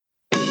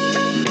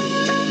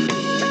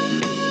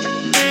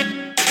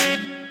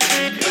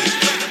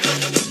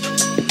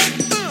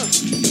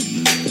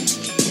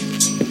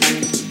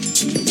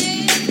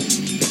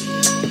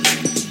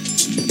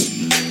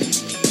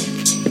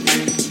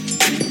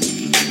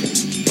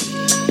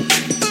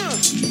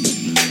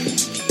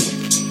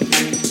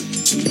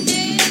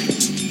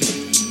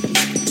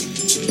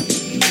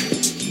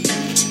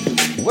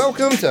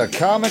Welcome to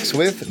Comics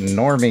with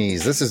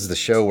Normies. This is the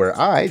show where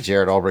I,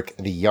 Jared Albrick,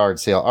 the yard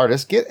sale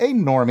artist, get a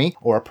normie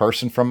or a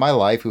person from my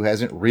life who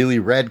hasn't really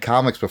read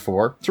comics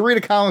before to read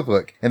a comic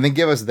book and then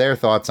give us their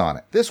thoughts on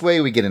it. This way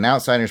we get an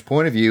outsider's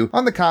point of view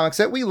on the comics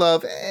that we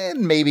love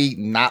and maybe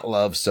not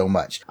love so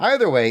much.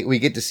 Either way, we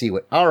get to see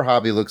what our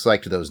hobby looks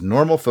like to those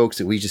normal folks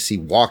that we just see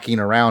walking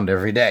around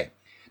every day.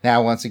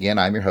 Now, once again,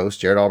 I'm your host,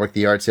 Jared Albrick, the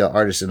yard sale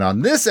artist, and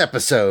on this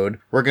episode,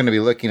 we're going to be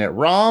looking at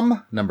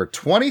ROM number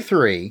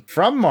 23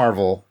 from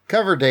Marvel,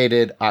 cover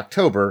dated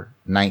October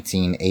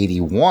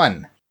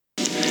 1981.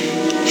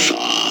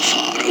 Far,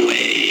 far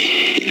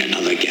away, in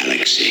another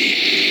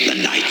galaxy,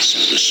 the Knights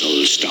of the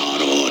Soul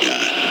Star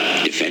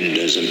Order,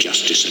 defenders of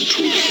justice and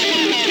truth,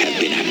 have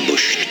been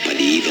ambushed by the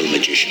evil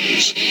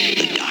magicians,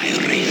 the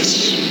Dire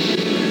Wraiths.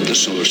 The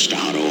Soul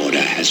Star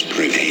Order has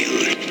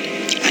prevailed,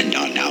 and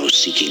are now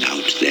seeking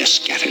out their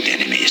scattered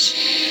enemies.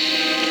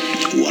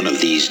 One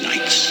of these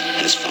knights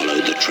has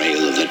followed the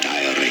trail of the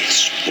Dire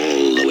Wraiths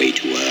all the way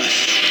to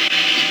Earth.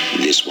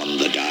 This one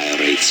the Dire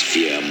Wraiths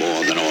fear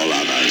more than all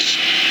others.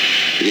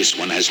 This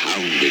one has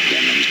hounded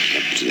them and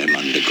kept them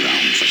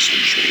underground for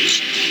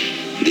centuries.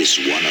 This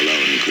one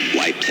alone could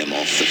wipe them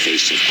off the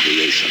face of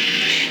creation.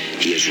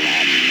 He is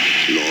Rom,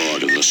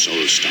 Lord of the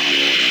Soul Star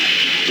Order.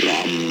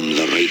 Rom,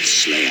 the Wraith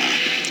Slayer.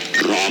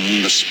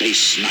 Rom, the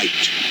Space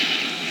Knight.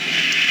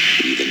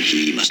 Even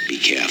he must be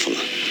careful.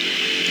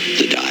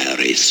 The Dire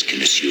Wraiths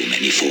can assume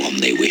any form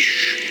they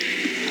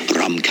wish.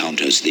 Rom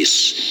counters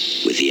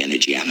this with the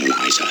Energy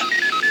Analyzer.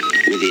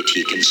 With it,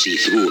 he can see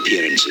through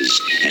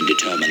appearances and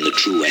determine the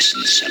true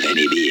essence of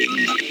any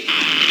being.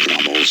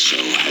 Rom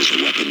also has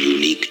a weapon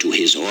unique to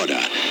his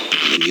order,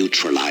 the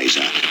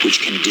Neutralizer,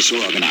 which can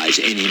disorganize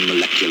any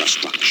molecular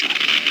structure.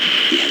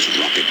 He has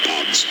rocket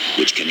pods,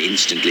 which can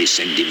instantly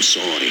send him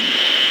soaring.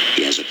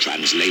 He has a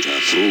translator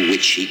through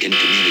which he can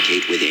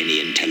communicate with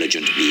any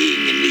intelligent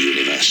being in the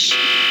universe.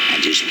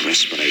 And his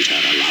respirator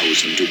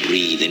allows him to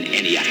breathe in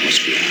any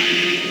atmosphere.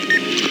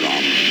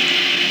 Rom,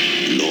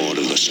 Lord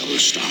of the Soul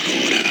Star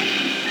Order.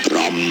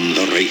 Rom,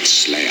 the Wraith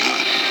Slayer.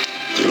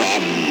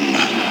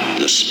 Rom,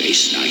 the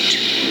Space Knight.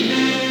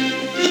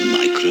 A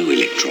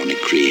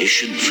microelectronic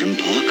creation from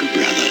Parker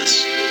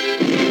Brothers.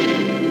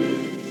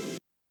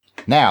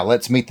 Now,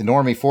 let's meet the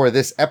normie for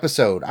this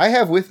episode. I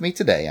have with me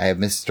today, I have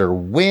Mr.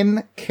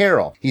 Win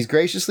Carroll. He's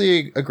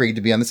graciously agreed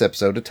to be on this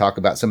episode to talk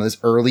about some of this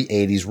early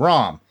 80s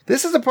ROM.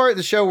 This is the part of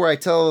the show where I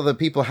tell the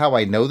people how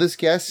I know this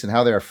guest and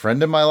how they're a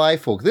friend in my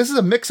life. Well, this is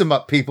a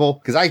mix-em-up, people,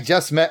 because I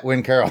just met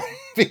Win Carroll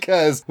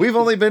because we've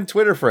only been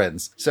Twitter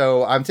friends.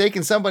 So I'm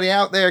taking somebody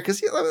out there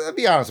because, let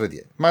me be honest with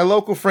you, my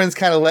local friends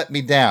kind of let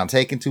me down,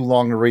 taking too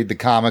long to read the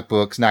comic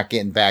books, not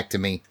getting back to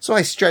me. So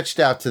I stretched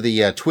out to the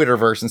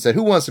Twitterverse and said,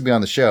 who wants to be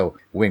on the show?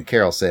 Win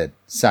Carroll said,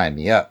 sign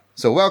me up.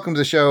 So welcome to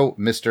the show,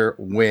 Mr.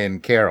 Win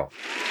Carroll.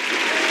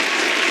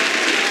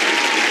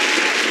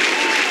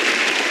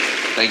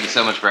 Thank you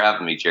so much for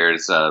having me, Jared.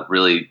 It's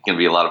really going to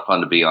be a lot of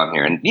fun to be on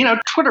here. And,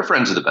 Twitter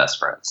friends are the best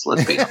friends.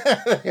 Let's be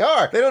honest. They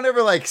are. They don't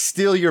ever,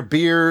 steal your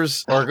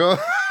beers or go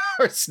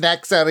or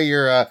snacks out of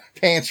your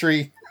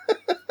pantry.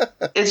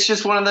 It's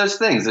just one of those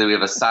things. We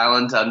have a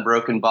silent,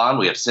 unbroken bond.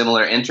 We have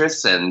similar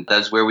interests, and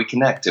that's where we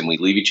connect. And we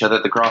leave each other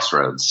at the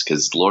crossroads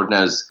because Lord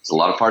knows there's a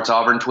lot of parts of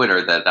Auburn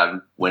Twitter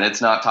that when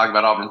it's not talking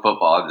about Auburn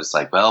football, I'm just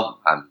like,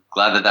 well, I'm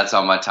glad that that's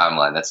on my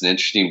timeline. That's an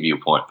interesting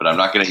viewpoint, but I'm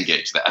not going to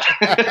engage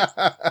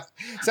that.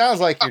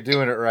 Sounds like you're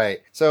doing it right.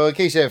 So in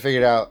case you haven't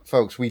figured out,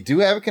 folks, we do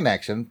have a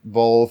connection.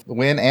 Both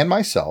Win and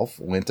myself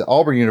went to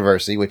Auburn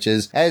University, which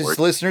is, as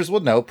listeners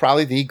will know,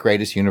 probably the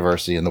greatest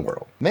university in the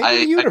world.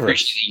 Maybe the universe. I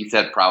appreciate you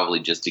said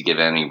probably just to give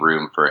any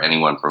room for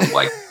anyone from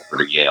Harvard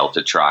or Yale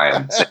to try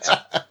and say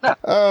something.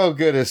 Oh,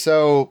 goodness.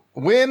 So,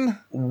 Win,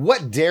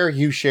 what dare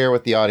you share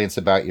with the audience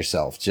about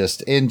yourself,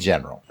 just in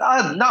general?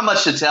 Not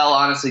much to tell,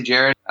 honestly,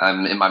 Jared.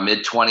 I'm in my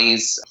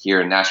mid-20s here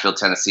in Nashville,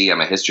 Tennessee.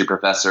 I'm a history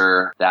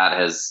professor. That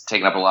has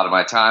taken up a lot of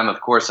my time, of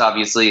course,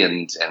 obviously,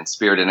 and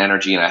spirit and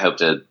energy. And I hope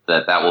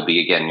that will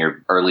be, again,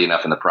 you're early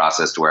enough in the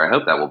process to where I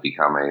hope that will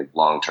become a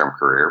long-term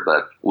career.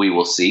 But we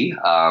will see.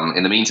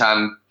 In the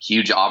meantime,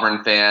 huge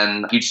Auburn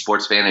fan, huge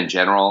sports fan in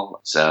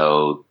general.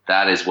 So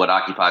that is what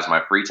occupies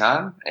my free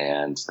time.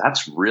 And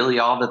that's really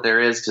all that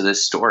there is to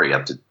this story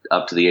up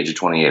to the age of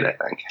 28, I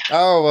think.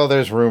 Oh, well,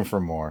 there's room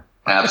for more.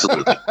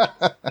 Absolutely.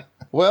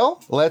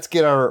 Well, let's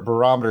get our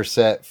barometer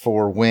set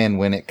for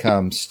when it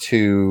comes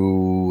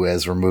to,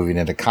 as we're moving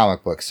into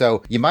comic books.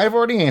 So you might have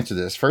already answered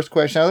this. First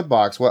question out of the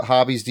box, what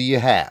hobbies do you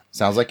have?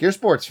 Sounds like you're a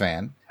sports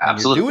fan.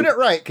 Absolutely. You're doing it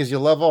right because you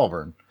love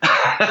Auburn.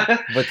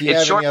 But do you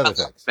have any other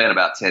things? It's been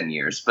about 10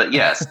 years, but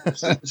yes,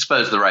 I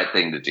suppose the right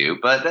thing to do.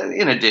 But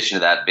in addition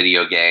to that,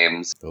 video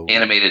games,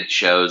 animated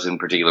shows in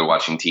particular,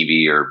 watching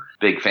TV, or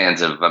big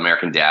fans of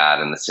American Dad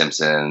and The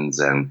Simpsons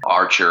and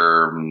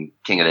Archer and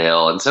King of the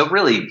Hill. And so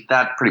really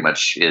that pretty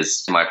much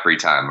is my free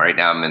time. Right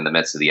now I'm in the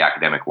midst of the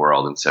academic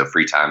world. And so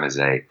free time is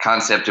a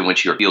concept in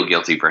which you feel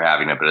guilty for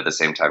having it, but at the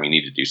same time you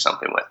need to do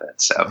something with it.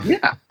 So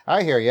yeah.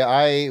 I hear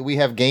you. We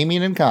have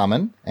gaming in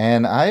common,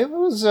 and I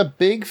was a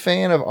big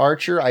fan of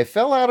Archer. I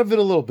fell out of it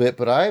a little bit,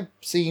 but I've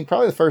seen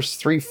probably the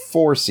first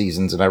 3-4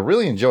 seasons, and I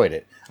really enjoyed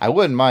it. I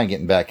wouldn't mind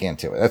getting back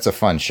into it. That's a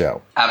fun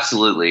show.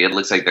 Absolutely. It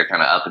looks like they're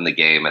kind of up in the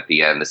game at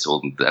the end.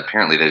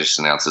 Apparently they just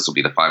announced this will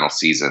be the final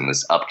season,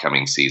 this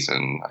upcoming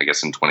season, I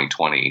guess in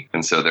 2020.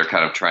 And so they're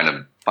kind of trying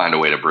to find a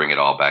way to bring it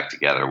all back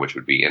together, which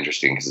would be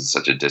interesting because it's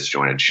such a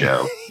disjointed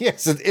show.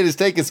 Yes, it has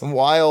taken some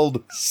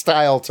wild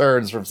style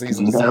turns from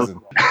season to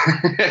season.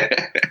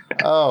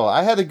 Oh,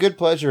 I had the good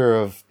pleasure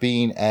of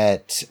being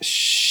at,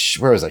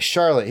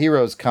 Charlotte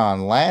Heroes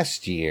Con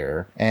last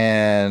year,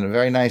 and a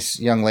very nice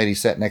young lady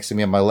sat next to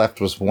me on my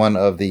left was one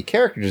of the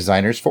character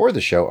designers for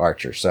the show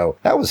Archer, so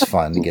that was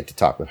fun to get to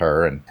talk with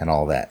her and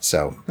all that.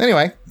 So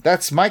anyway,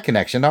 that's my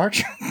connection to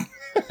Archer.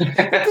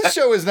 This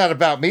show is not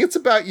about me, it's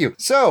about you.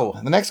 So,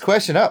 the next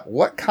question up.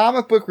 What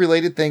comic book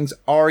related things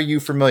are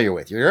you familiar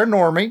with? You're a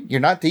normie, you're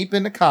not deep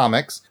into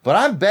comics, but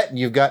I'm betting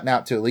you've gotten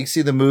out to at least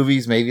see the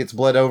movies, maybe it's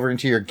bled over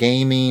into your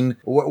gaming.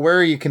 Where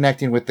are you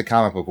connecting with the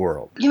comic book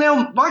world? You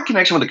know, my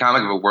connection with the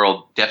comic book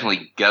world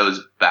definitely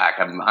goes back.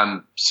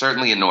 I'm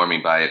certainly a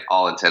normie by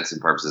all intents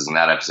and purposes, and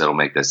that episode will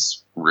make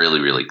this really,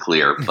 really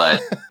clear,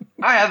 but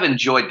I have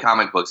enjoyed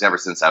comic books ever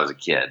since I was a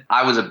kid.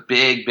 I was a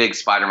big, big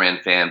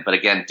Spider-Man fan, but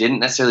again, didn't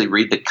necessarily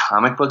read the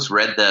comic books,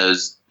 read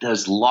those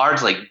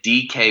large like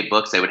DK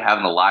books they would have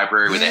in the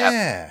library where they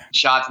have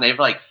shots and they have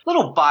like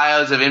little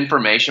bios of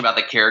information about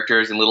the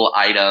characters and little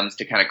items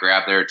to kind of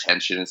grab their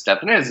attention and stuff.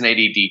 And as an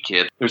ADD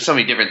kid, there's so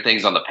many different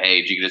things on the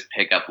page. You can just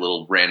pick up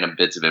little random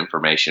bits of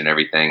information and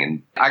everything.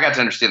 And I got to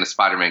understand the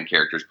Spider-Man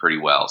characters pretty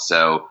well.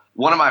 So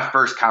one of my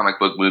first comic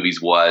book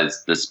movies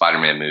was the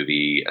Spider-Man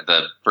movie,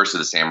 the first of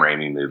the Sam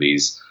Raimi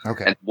movies.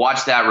 Okay. And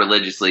watched that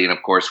religiously. And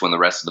of course, when the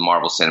rest of the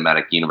Marvel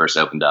Cinematic Universe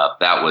opened up,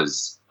 that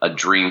was a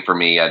dream for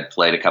me. I'd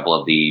played a couple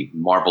of the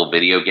Marvel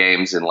video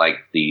games in like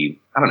the,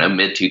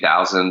 mid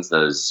 2000s,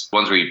 those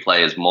ones where you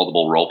play as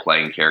multiple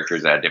role-playing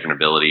characters that had different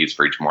abilities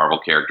for each Marvel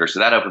character. So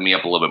that opened me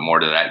up a little bit more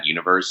to that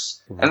universe.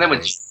 Right. And then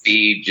with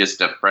DC, just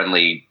a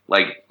friendly,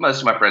 like most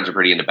of my friends are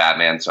pretty into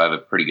Batman, so I have a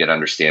pretty good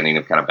understanding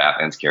of kind of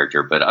Batman's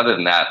character. But other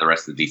than that, the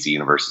rest of the DC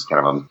universe is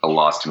kind of a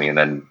loss to me. And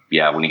then,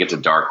 when you get to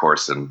Dark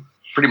Horse and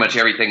pretty much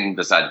everything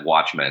besides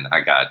Watchmen, I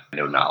got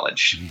no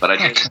knowledge. But I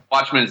think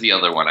Watchmen is the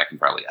other one I can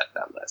probably add to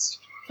that list.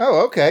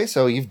 Oh, okay.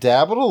 So you've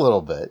dabbled a little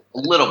bit.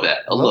 A little bit.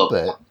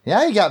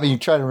 Yeah, you got me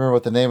trying to remember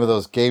what the name of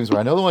those games were.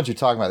 I know the ones you're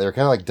talking about. They were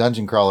kind of like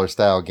dungeon crawler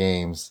style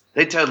games.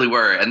 They totally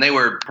were. And they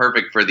were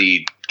perfect for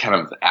the kind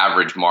of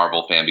average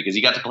Marvel fan because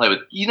you got to play with,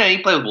 you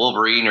play with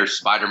Wolverine or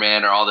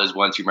Spider-Man or all those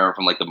ones you remember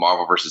from like the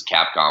Marvel versus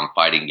Capcom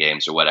fighting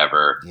games or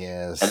whatever.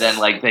 Yes. And then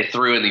like they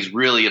threw in these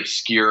really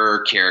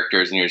obscure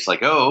characters and you're just like,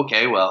 oh,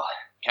 okay, well,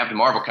 Captain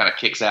Marvel kind of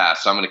kicks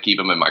ass, so I'm going to keep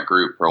him in my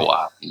group for a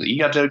while. You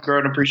got to grow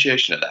an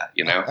appreciation of that,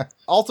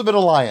 Ultimate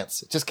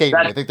Alliance. It just came to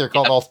me. I think they're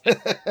called Ultimate.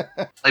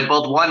 Like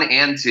both 1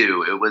 and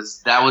 2.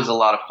 That was a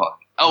lot of fun.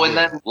 Oh, and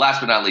then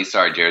last but not least,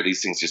 sorry, Jared,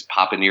 these things just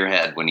pop into your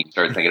head when you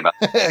start thinking about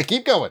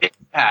Keep going.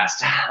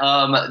 Past.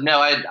 No,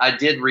 I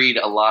did read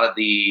a lot of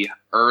the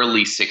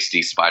early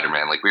 60s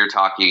Spider-Man. Like we were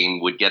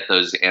talking, would get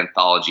those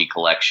anthology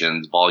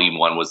collections. Volume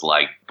 1 was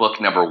like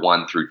book number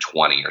 1 through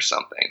 20 or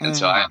something. And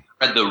so I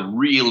read the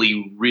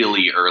really,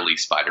 really early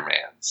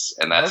Spider-Mans.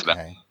 And that's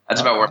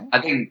about where I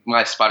think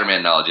my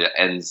Spider-Man knowledge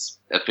ends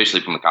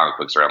officially from the comic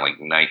books around like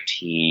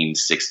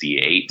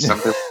 1968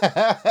 something.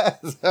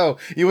 So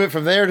you went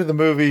from there to the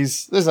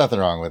movies. There's nothing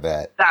wrong with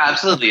that.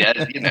 Absolutely.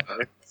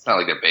 It's not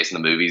like they're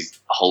basing the movies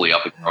wholly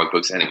off the comic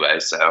books anyway.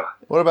 So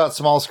what about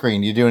small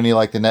screen? Do you do any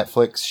like the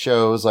Netflix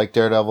shows like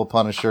Daredevil,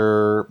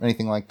 Punisher,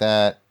 anything like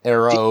that?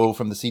 Arrow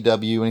from the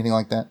CW, anything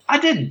like that? I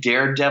did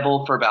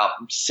Daredevil for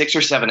about 6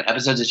 or 7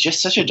 episodes. It's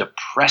just such a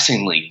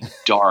depressingly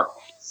dark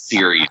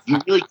series. You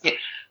really can't.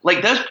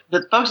 Like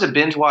the folks that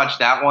binge watched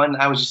that one,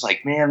 I was just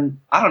like,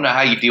 man, I don't know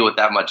how you deal with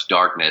that much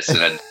darkness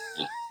in an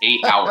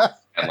 8-hour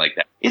and like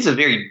that. It's a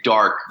very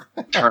dark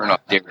turn on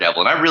Daredevil,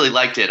 and I really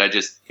liked it.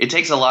 It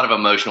takes a lot of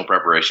emotional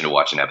preparation to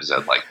watch an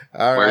episode like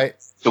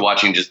to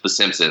watching just The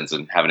Simpsons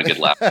and having a good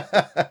laugh.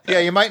 Yeah,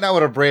 you might not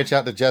want to branch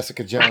out to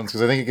Jessica Jones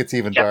because I think it gets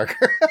even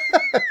darker.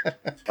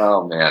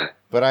 Oh man.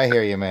 But I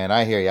hear you, man.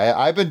 I hear you.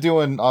 I've been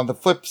doing, on the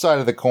flip side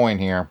of the coin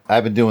here,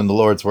 I've been doing the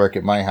Lord's work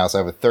at my house. I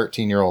have a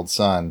 13-year-old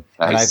son,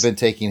 and I've been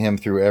taking him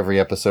through every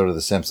episode of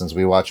The Simpsons.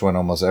 We watch one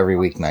almost every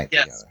weeknight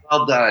together.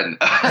 Well done.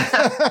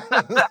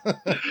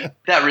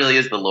 That really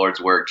is the Lord's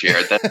work,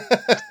 Jared. That's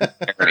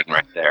parenting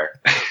right there.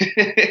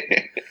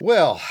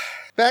 Well,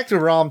 back to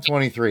ROM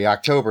 23,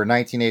 October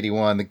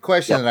 1981. The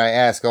question that I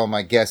ask all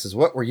my guests is,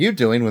 what were you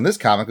doing when this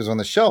comic was on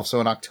the shelf?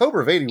 So in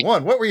October of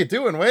 81, what were you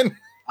doing, Win?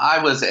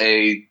 I was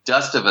a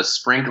dust of a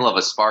sprinkle of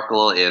a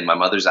sparkle in my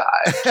mother's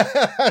eye.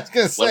 I was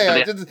going to say,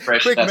 I did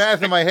quick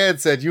math in my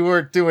head said you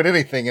weren't doing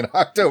anything in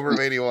October of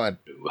 81.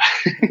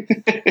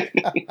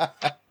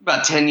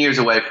 About 10 years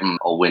away from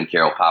old Win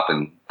Carroll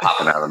popping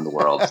out in the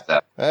world. So.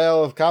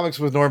 Well, if Comics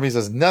with Normies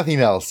does nothing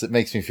else, it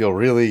makes me feel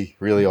really,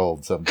 really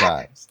old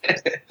sometimes.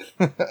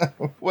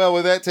 Well,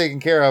 with that taken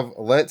care of,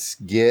 let's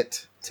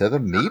get to the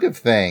meat of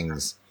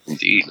things.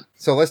 Indeed.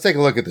 So let's take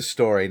a look at the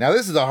story. Now,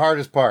 this is the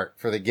hardest part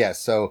for the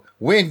guests. So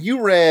when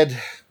you read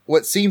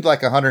what seemed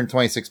like a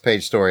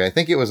 126-page story, I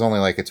think it was only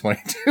like a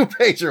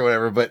 22-page or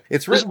whatever, but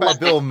it's written by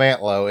Bill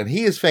Mantlo, and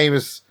he is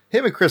famous.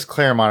 Him and Chris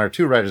Claremont are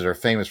two writers that are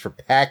famous for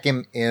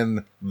packing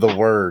in the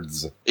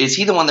words. Is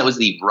he the one that was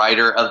the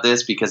writer of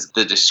this? Because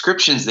the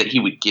descriptions that he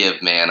would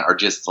give, man, are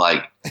just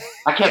like,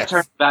 I kept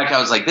turning back. I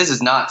was like, this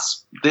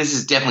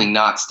is definitely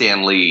not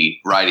Stan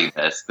Lee writing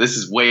this. This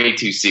is way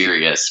too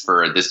serious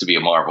for this to be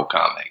a Marvel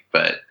comic.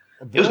 But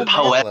it was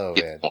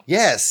poetic.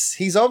 Yes,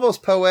 he's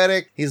almost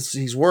poetic.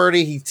 He's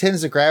wordy. He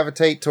tends to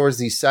gravitate towards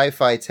these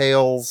sci-fi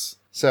tales.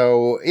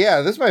 So, yeah,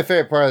 this is my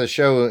favorite part of the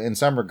show in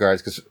some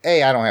regards because,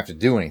 A, I don't have to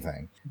do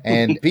anything.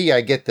 And B,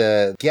 I get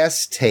the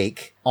guest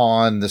take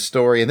on the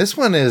story. And this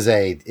one is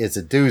a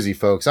doozy,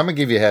 folks. I'm going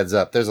to give you a heads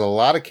up. There's a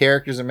lot of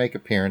characters that make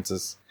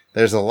appearances.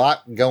 There's a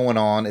lot going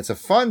on. It's a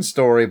fun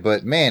story,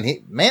 but man,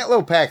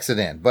 Mantlo packs it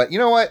in. But you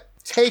know what?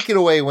 Take it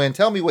away, Win.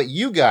 Tell me what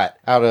you got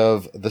out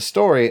of the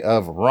story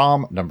of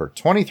ROM number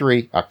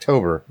 23,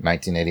 October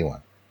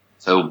 1981.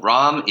 So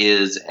ROM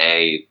is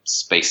a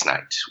space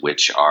knight,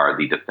 which are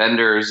the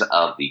defenders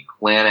of the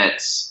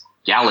planet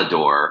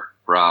Galador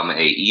from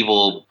a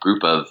evil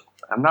group of,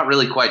 I'm not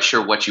really quite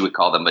sure what you would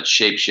call them, but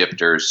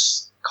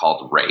shapeshifters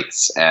called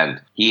Wraiths.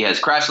 And he has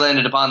crash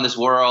landed upon this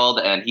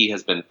world, and he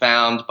has been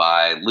found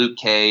by Luke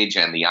Cage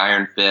and the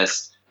Iron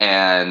Fist.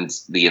 And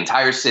the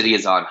entire city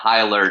is on high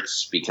alert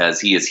because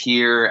he is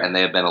here, and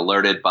they have been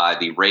alerted by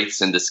the Wraiths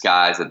in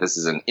disguise that this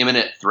is an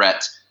imminent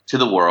threat to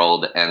the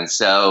world. And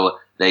so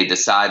they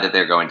decide that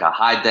they're going to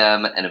hide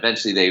them, and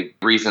eventually they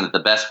reason that the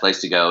best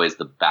place to go is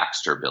the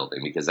Baxter Building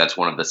because that's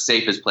one of the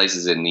safest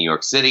places in New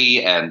York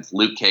City, and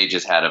Luke Cage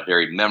has had a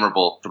very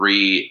memorable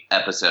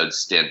 3-episode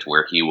stint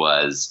where he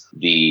was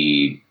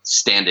the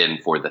stand-in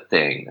for the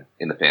Thing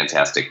in the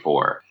Fantastic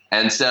Four.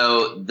 And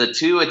so the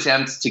two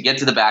attempts to get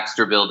to the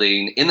Baxter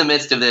Building. In the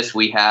midst of this,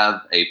 we have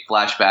a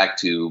flashback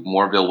to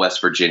Moorville, West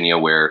Virginia,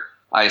 where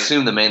I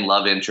assume the main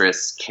love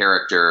interest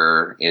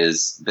character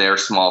is their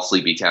small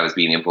sleepy town is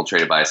being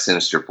infiltrated by a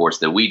sinister force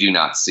that we do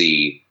not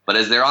see. But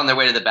as they're on their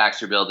way to the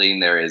Baxter Building,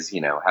 there is,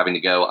 having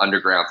to go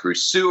underground through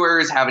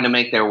sewers, having to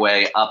make their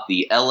way up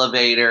the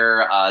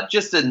elevator,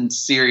 just a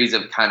series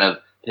of kind of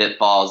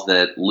pitfalls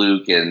that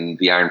Luke and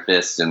the Iron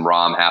Fist and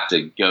Rom have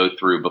to go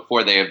through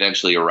before they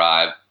eventually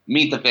arrive,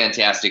 meet the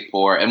Fantastic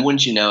Four, and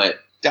wouldn't you know it,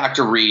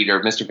 Dr. Reed or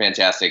Mr.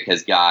 Fantastic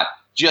has got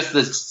just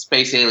the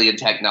space alien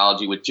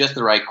technology with just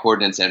the right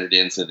coordinates entered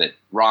in so that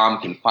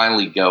Rom can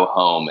finally go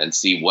home and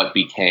see what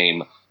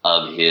became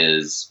of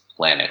his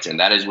planet. And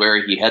that is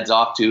where he heads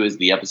off to as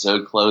the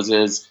episode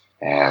closes.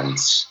 And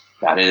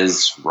that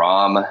is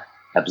ROM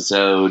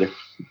episode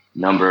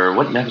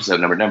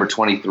number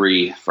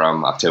 23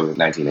 from October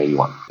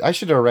 1981. I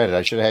should have read it.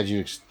 I should have had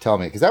you tell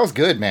me because that was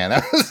good, man.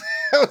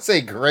 That was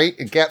a great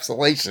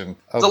encapsulation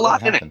of a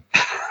lot in it.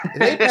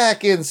 They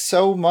pack in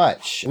so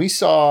much. We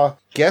saw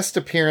guest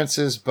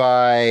appearances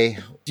by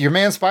your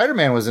man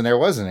Spider-Man was in there,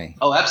 wasn't he?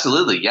 Oh,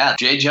 absolutely. Yeah.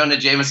 J. Jonah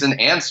Jameson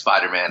and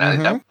Spider-Man. Mm-hmm.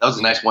 I think that was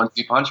a nice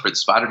 1-2 punch for the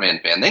Spider-Man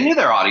fan. They knew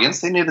their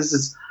audience. They knew this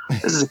is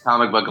a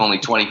comic book only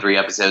 23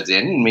 episodes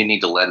in. You may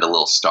need to lend a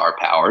little star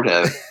power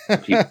to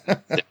people.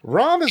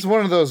 ROM is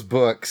one of those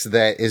books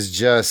that is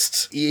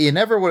just, you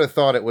never would have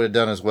thought it would have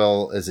done as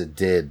well as it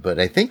did, but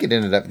I think it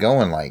ended up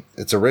going like,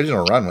 its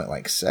original run went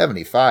like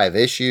 75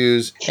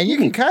 issues, and you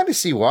can kind of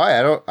see why.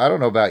 I don't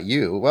know about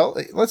you. Well,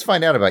 let's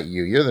find out about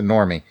you. You're the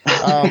normie.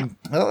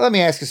 Let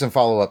me ask you some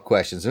follow-up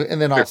questions,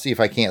 and then I'll see if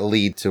I can't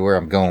lead to where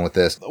I'm going with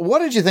this. What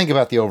did you think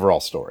about the overall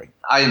story?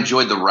 I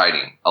enjoyed the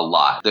writing a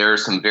lot. There are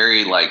some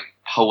very,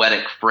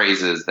 poetic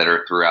phrases that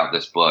are throughout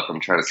this book. I'm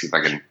trying to see if I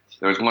can...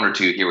 There's one or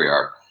two. Here we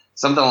are.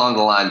 Something along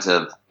the lines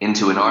of,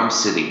 into an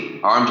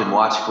armed and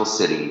watchful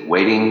city,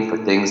 waiting for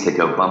things that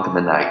go bump in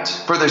the night.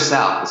 Further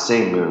south, the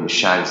same moon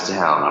shines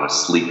down on a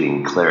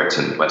sleeping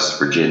Clareton, West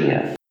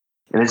Virginia.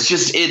 And it's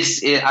just,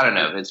 I don't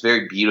know, it's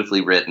very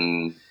beautifully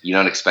written. You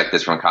don't expect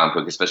this from a comic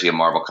book, especially a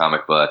Marvel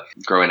comic book.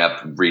 Growing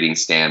up reading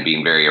Stan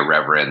being very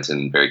irreverent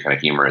and very kind of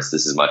humorous,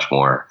 this is much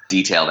more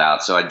detailed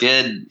out. So I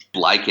did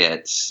like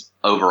it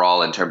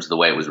overall in terms of the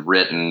way it was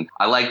written.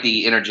 I like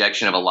the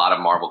interjection of a lot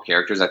of Marvel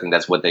characters. I think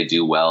that's what they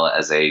do well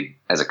as a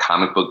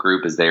comic book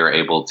group, is they are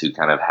able to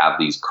kind of have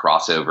these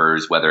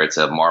crossovers, whether it's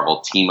a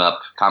Marvel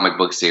team-up comic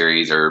book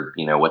series or,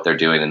 what they're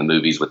doing in the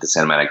movies with the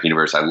cinematic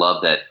universe. I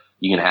love that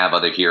you can have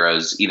other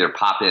heroes either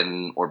pop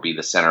in or be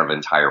the center of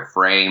entire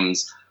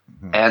frames.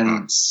 Mm-hmm.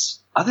 And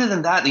other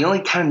than that, the only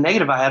kind of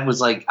negative I had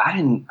was I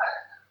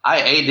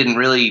didn't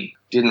really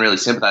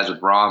sympathize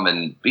with Rom,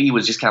 and B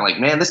was just kind of like,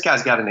 man, this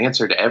guy's got an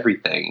answer to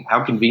everything.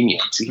 How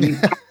convenient.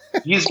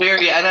 He's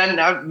very,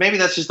 and maybe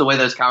that's just the way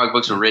those comic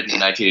books were written in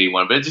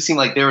 1981, but it just seemed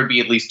like there would be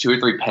at least 2 or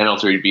 3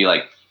 panels where you'd be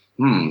like,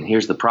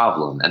 here's the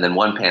problem. And then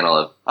one panel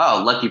of,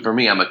 oh, lucky for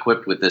me, I'm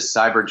equipped with this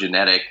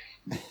cybergenetic,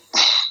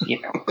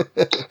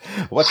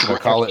 what's gonna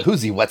call it?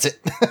 Who's he? What's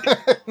it?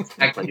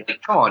 Exactly.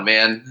 Come on,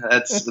 man.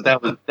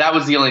 That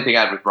was the only thing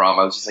I had with Rom.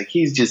 I was just like,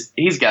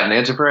 he's got an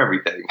answer for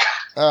everything.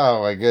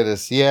 Oh my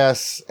goodness,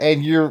 yes.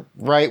 And you're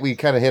right, we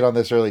kind of hit on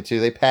this early too.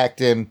 They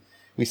packed in,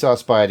 we saw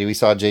Spidey, we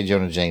saw J.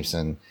 Jonah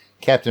Jameson,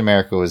 Captain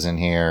America was in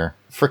here,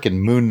 frickin'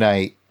 Moon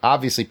Knight,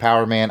 obviously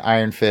Power Man,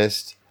 Iron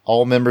Fist,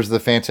 all members of the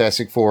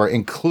Fantastic Four,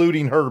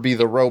 including Herbie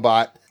the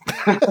robot.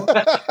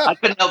 I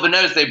couldn't help but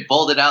notice they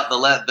bolded out the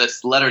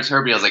letters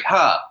Herbie. I was like,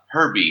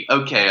 Herbie.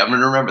 Okay, I'm going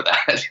to remember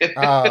that.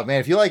 Oh man,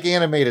 if you like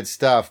animated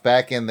stuff,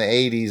 back in the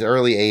 80s,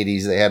 early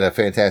 80s, they had a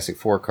Fantastic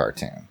Four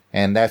cartoon.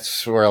 And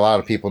that's where a lot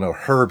of people know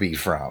Herbie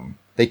from.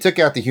 They took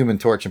out the Human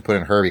Torch and put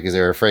in Herbie because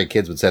they were afraid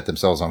kids would set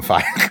themselves on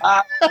fire.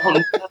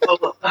 Oh,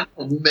 no.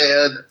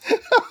 Man.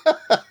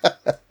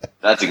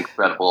 That's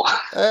incredible.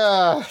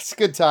 It's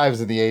good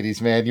times in the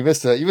 80s, man. You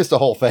missed a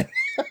whole thing.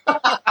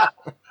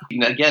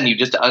 Again, you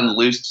just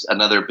unloosed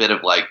another bit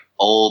of like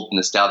old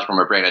nostalgia from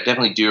my brain. I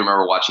definitely do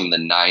remember watching the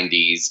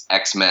 90s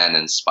X-Men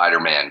and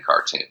Spider-Man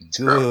cartoons.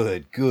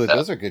 Good.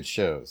 Those are good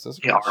shows.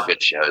 They are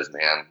good shows,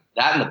 man.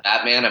 That and the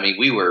Batman, I mean,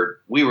 we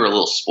were a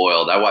little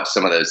spoiled. I watched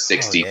some of those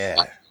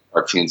 60s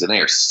cartoons, and they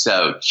are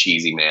so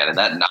cheesy, man. And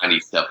that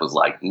 90s stuff was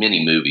like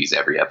mini movies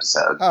every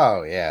episode.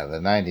 Oh, yeah. The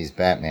 90s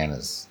Batman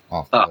is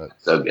off the hook.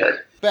 So good.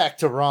 Back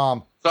to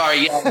Rom.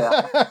 Sorry,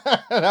 yeah.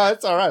 No,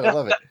 it's all right. I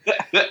love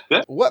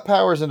it. What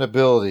powers and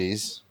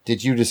abilities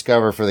did you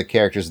discover for the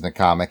characters in the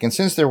comic? And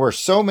since there were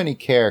so many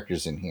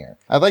characters in here,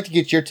 I'd like to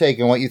get your take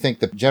on what you think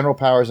the general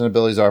powers and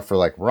abilities are for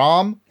like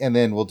Rom, and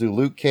then we'll do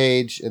Luke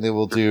Cage, and then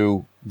we'll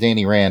do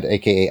Danny Rand,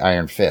 aka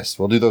Iron Fist.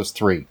 We'll do those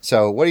three.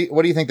 So what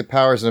do you think the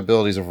powers and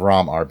abilities of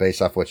Rom are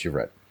based off what you've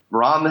read?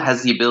 Rom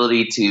has the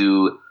ability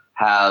to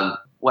have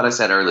what I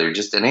said earlier,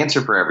 just an answer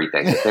for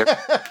everything. His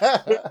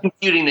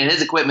computing and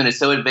his equipment is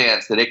so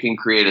advanced that it can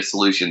create a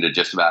solution to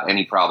just about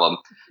any problem.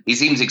 He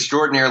seems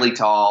extraordinarily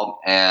tall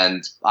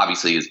and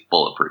obviously is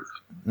bulletproof.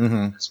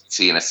 Mm-hmm.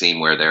 See in a scene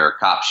where there are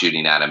cops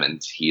shooting at him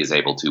and he is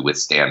able to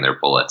withstand their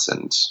bullets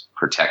and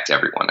protect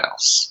everyone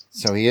else.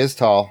 So he is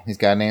tall. He's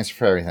got an answer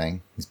for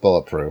everything. He's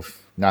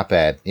bulletproof. Not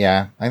bad.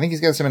 Yeah. I think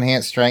he's got some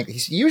enhanced strength.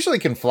 He usually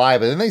can fly,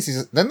 but then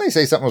they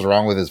say something was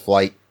wrong with his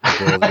flight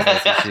ability.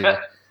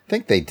 I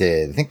think they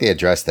did. I think they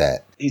addressed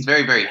that. He's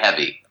very, very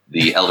heavy.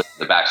 The elder in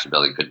the Baxter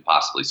Building couldn't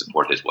possibly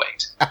support his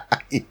weight.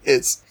 He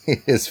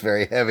is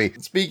very heavy.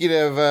 Speaking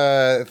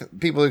of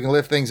people who can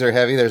lift things that are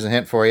heavy, there's a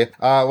hint for you.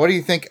 What do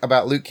you think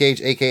about Luke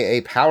Cage,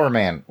 a.k.a. Power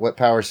Man? What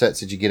power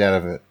sets did you get out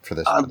of it for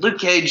this? Luke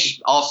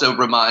Cage also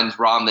reminds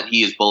Rom that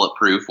he is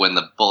bulletproof when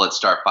the bullets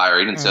start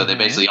firing, and so they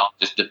basically all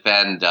just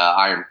defend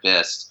Iron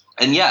Fist.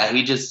 And yeah,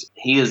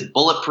 he is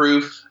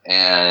bulletproof,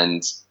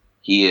 and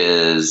he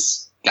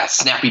is got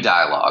snappy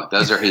dialogue.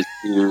 Those are his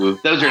two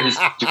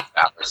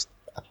powers.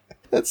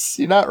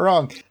 You're not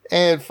wrong.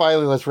 And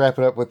finally, let's wrap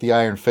it up with the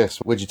Iron Fist.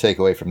 What'd you take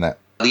away from that?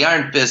 The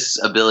Iron Fist's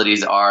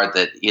abilities are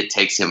that it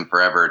takes him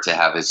forever to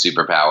have his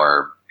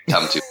superpower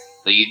come to.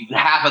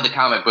 Half of the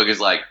comic book is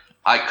like,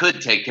 I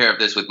could take care of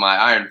this with my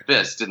Iron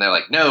Fist. And they're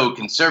like, no,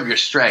 conserve your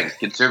strength,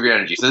 conserve your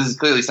energy. So this is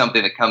clearly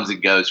something that comes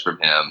and goes from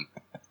him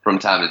from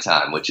time to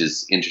time, which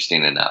is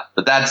interesting enough.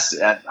 But that's,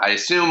 I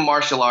assume,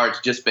 martial arts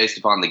just based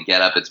upon the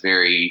getup. It's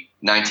very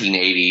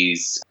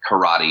 1980s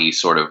karate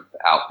sort of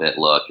outfit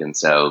look, and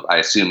so I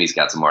assume he's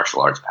got some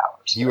martial arts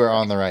powers. You are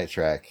on the right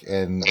track,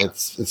 and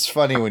it's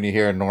funny when you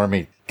hear a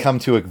normie come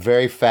to a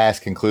very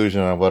fast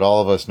conclusion on what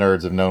all of us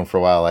nerds have known for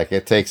a while. Like,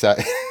 it takes Iron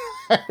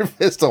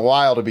Fist a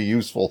while to be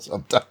useful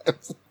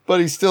sometimes. But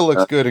he still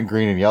looks good in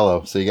green and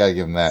yellow, so you got to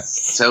give him that.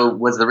 So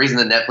was the reason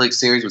the Netflix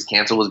series was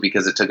canceled was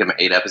because it took him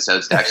 8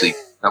 episodes to actually do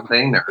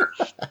something? Or?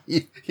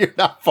 You're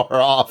not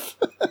far off.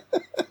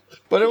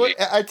 But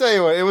I tell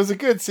you what, it was a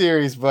good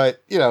series,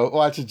 but,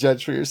 watch and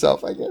judge for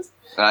yourself, I guess.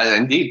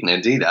 Indeed.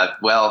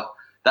 Well,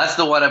 that's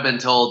the one I've been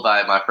told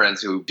by my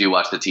friends who do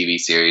watch the TV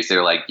series.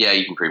 They're like, yeah,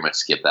 you can pretty much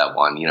skip that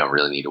one. You don't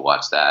really need to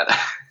watch that.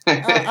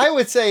 I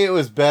would say it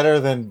was better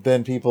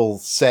than people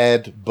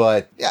said,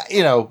 but,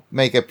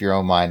 make up your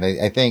own mind.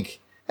 I think,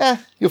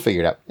 you'll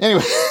figure it out.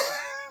 Anyway.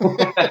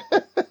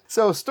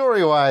 So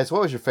story-wise,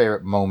 what was your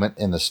favorite moment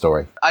in the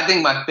story? I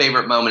think my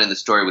favorite moment in the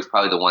story was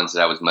probably the ones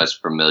that I was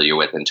most familiar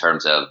with in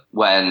terms of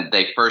when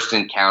they first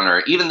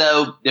encounter, even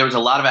though there was a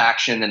lot of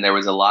action and there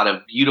was a lot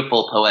of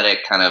beautiful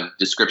poetic kind of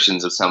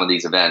descriptions of some of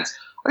these events,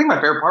 I think my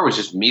favorite part was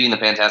just meeting the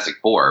Fantastic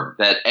Four.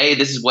 That, A,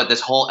 this is what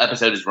this whole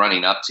episode is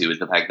running up to, is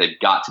the fact they've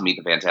got to meet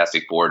the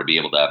Fantastic Four to be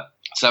able to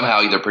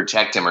somehow either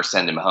protect him or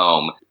send him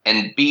home.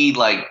 And B,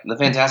 like, the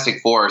Fantastic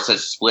Four are such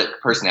split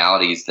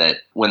personalities that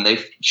when they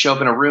show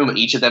up in a room,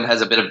 each of them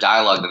has a bit of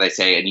dialogue that they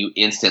say, and you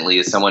instantly,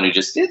 as someone who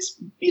just is,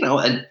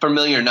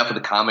 familiar enough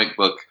with the comic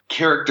book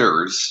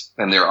characters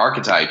and their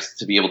archetypes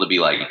to be able to be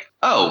like,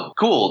 oh,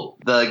 cool,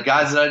 the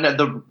guys that I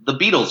know, the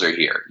Beatles are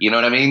here. You know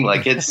what I mean?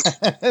 Like, it's...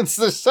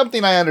 There's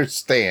something I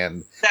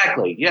understand.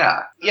 Exactly,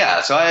 yeah.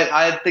 Yeah, so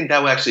I think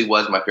that actually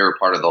was my favorite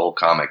part of the whole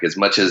comic. As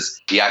much as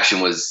the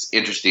action was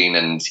interesting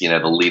and,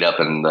 the lead up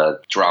and the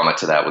drama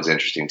to that was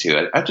interesting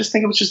too, I just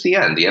think it was just the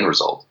end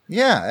result.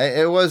 Yeah,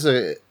 it was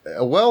a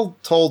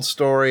well-told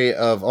story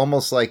of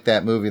almost like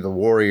that movie, The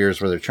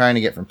Warriors, where they're trying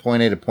to get from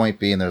point A to point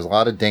B, and there's a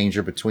lot of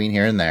danger between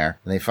here and there.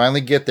 And they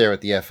finally get there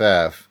with the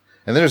FF.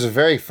 And there's a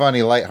very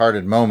funny,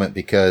 lighthearted moment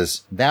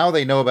because now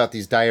they know about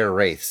these dire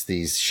wraiths,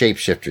 these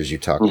shapeshifters you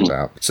talked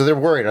about. So they're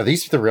worried, are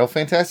these the real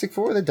Fantastic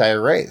Four or the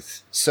dire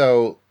wraiths?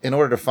 So in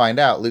order to find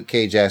out, Luke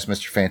Cage asked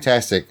Mr.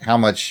 Fantastic how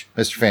much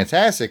Mr.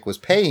 Fantastic was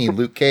paying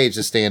Luke Cage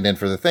to stand in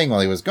for the Thing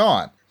while he was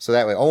gone. So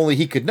that way only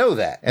he could know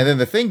that. And then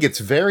the Thing gets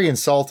very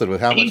insulted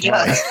with how much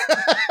money.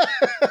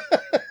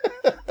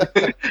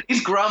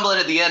 He's grumbling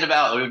at the end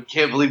about, I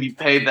can't believe you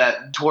paid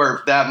that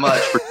twerp that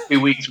much for 2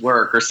 weeks'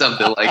 work or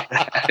something like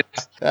that.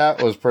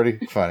 That was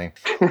pretty funny.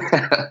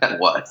 That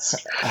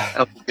was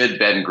a good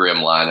Ben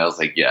Grimm line. I was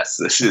like, yes,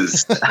 this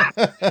is.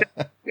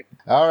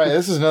 All right,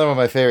 this is another one of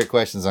my favorite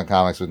questions on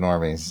Comics with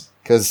Normies,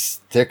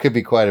 because there could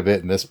be quite a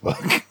bit in this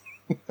book.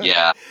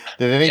 Yeah.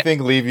 Did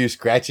anything leave you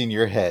scratching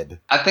your head?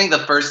 I think the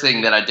first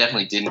thing that I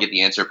definitely didn't get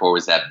the answer for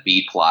was that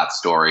B-plot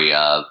story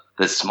of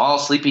the small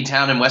sleepy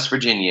town in West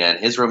Virginia and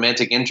his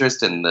romantic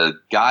interest and the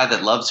guy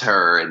that loves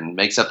her and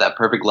makes up that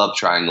perfect love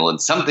triangle,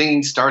 and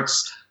something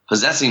starts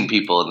possessing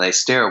people and they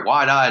stare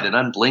wide-eyed and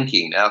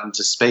unblinking out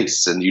into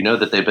space, and you know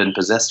that they've been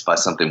possessed by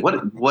something.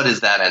 What does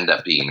that end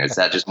up being? Is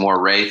that just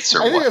more wraiths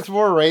or I think it's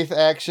more wraith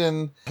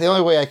action. The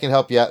only way I can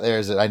help you out there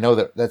is that I know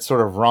that that's sort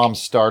of Rom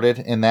started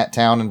in that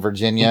town in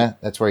Virginia.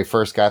 That's where he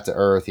first got to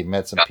Earth. He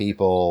met some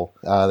people.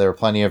 There were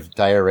plenty of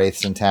dire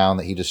wraiths in town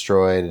that he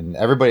destroyed, and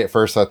everybody at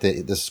first thought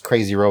that this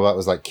crazy robot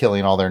was like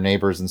killing all their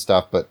neighbors and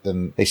stuff, but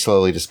then they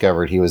slowly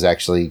discovered he was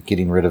actually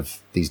getting rid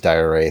of these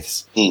dire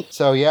wraiths.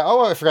 So yeah,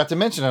 I forgot to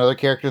mention another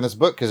character in this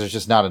book because there's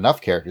just not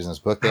enough characters in this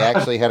book. They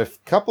actually had a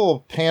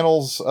couple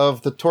panels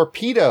of the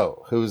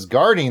Torpedo who's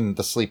guarding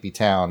the sleepy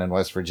town in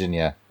West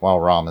Virginia while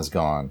Rom is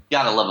gone.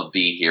 Gotta love a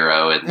B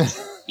hero, and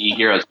B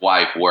hero's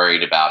wife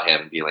worried about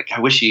him, being like, I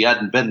wish he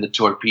hadn't been the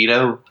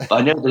Torpedo.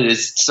 I know that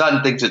his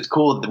son thinks it's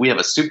cool that we have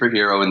a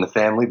superhero in the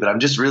family, but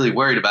I'm just really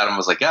worried about him. I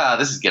was like,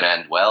 this is gonna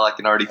end well, I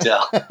can already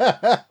tell.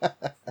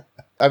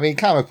 I mean,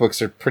 comic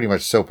books are pretty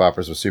much soap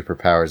operas with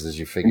superpowers, as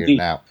you figured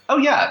out. Oh,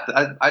 yeah.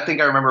 I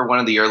think I remember one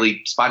of the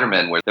early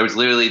Spider-Men where there was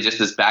literally just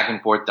this back and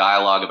forth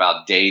dialogue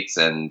about dates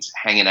and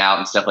hanging out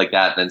and stuff like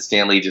that. And then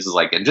Stan Lee just is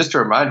like, and just to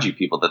remind you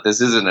people that this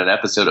isn't an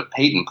episode of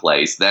Peyton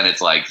Place, then it's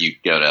like you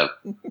go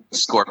to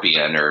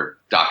Scorpion or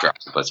Dr.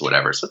 Octopus,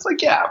 whatever. So it's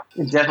like, yeah,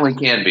 it definitely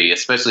can be,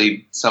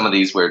 especially some of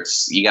these where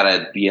it's, you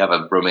have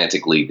a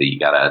romantic lead that you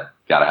gotta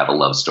have a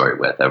love story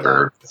with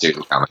over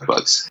certain comic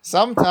books.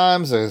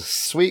 Sometimes a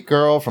sweet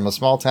girl from a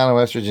small town in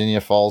West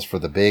Virginia falls for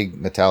the big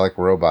metallic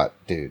robot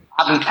dude.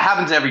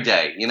 Happens every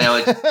day, you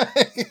know.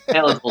 It's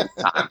tale as old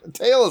as time.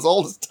 Tale as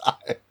old as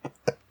time.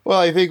 Well,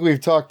 I think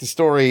we've talked the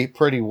story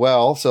pretty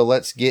well, so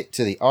let's get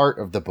to the art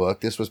of the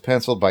book. This was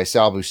penciled by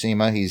Sal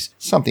Buscema. He's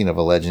something of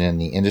a legend in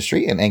the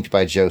industry, and inked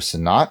by Joe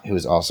Sinnott, who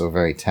is also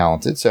very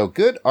talented. So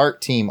good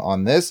art team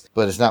on this,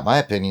 but it's not my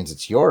opinions,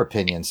 it's your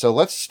opinion. So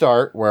let's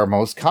start where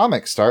most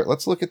comics start.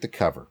 Let's look at the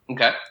cover.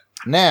 Okay.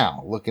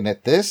 Now, looking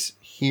at this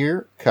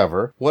here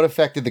cover, what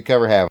effect did the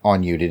cover have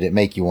on you? Did it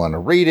make you want to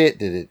read it?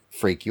 Did it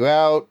freak you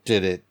out?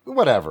 Did it,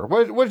 whatever?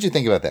 What did you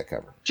think about that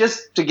cover?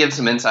 Just to give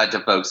some insight to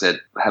folks that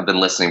have been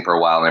listening for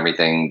a while and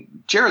everything,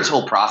 Jared's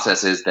whole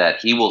process is that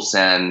he will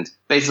send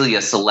basically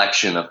a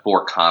selection of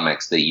 4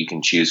 comics that you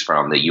can choose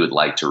from that you would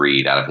like to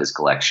read out of his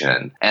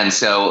collection. And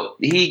so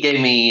he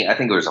gave me, I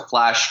think there was a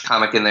Flash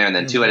comic in there, and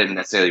then 2 I didn't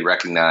necessarily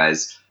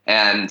recognize.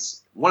 And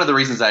one of the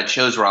reasons I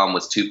chose Rom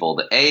was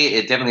twofold. A,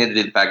 it definitely had to do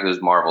with the fact that it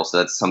was Marvel, so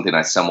that's something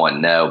I somewhat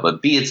know.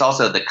 But B, it's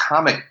also the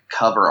comic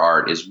cover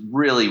art is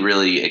really,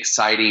 really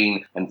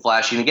exciting and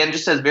flashy. And again,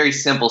 just a very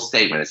simple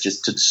statement. It's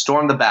just to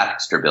storm the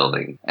Baxter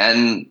Building.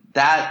 And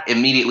that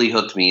immediately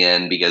hooked me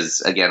in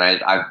because, again,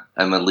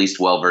 I'm at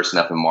least well-versed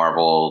enough in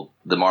Marvel,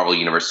 the Marvel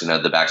Universe, to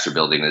know the Baxter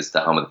Building is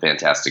the home of the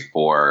Fantastic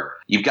Four.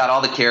 You've got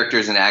all the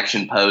characters in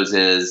action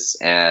poses,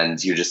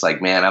 and you're just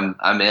like, man,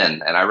 I'm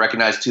in. And I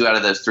recognize 2 out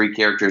of those 3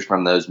 characters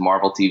from those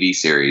Marvel TV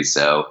series,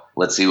 so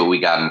let's see what we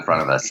got in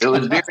front of us. It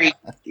was very,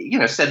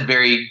 said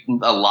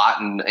a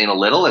lot in a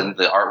little, and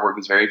the artwork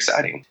was very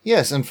exciting.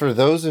 Yes, and for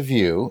those of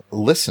you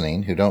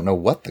listening who don't know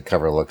what the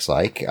cover looks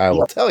like, I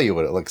will tell you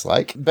what it looks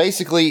like.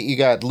 Basically, you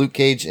got Luke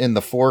Cage in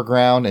the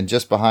foreground, and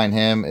just behind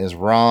him is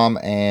Rom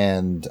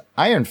and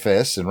Iron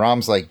Fist, and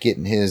Rom's like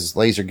getting his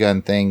laser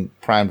gun thing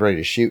primed, ready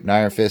to shoot, and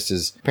Iron Fist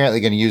is apparently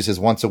going to use his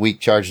once a week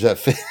charged up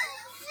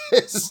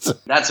fist.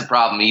 That's a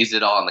problem. He used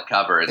it all on the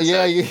cover.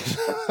 Yeah, you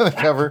on the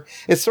cover.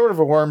 It's sort of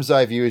a worm's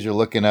eye view as you're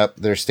looking up.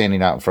 They're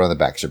standing out in front of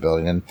the Baxter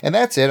Building. And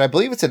that's it. I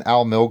believe it's an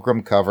Al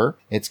Milgrom cover.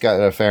 It's got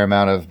a fair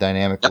amount of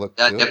dynamic look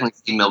to it. I definitely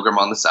see Milgrom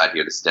on the side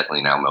here. This is definitely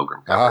an Al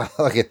Milgrom cover.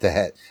 Oh, look at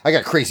that. I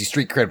got crazy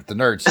street cred with the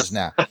nerds just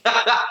now.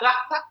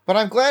 But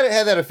I'm glad it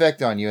had that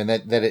effect on you, and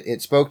that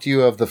it spoke to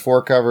you of the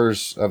 4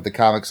 covers of the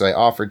comics I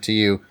offered to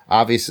you.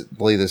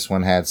 Obviously, this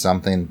one had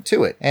something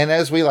to it. And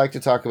as we like to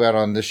talk about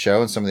on this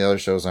show and some of the other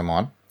shows I'm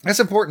on, that's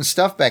important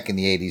stuff back in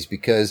the 80s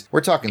because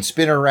we're talking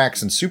spinner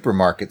racks and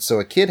supermarkets. So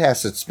a kid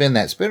has to spin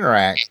that spinner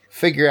rack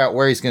figure out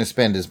where he's going to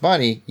spend his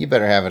money, you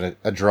better have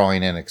a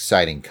drawing and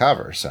exciting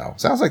cover. So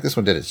sounds like this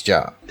one did its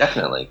job.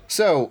 Definitely.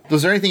 So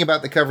was there anything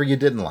about the cover you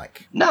didn't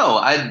like? No,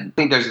 I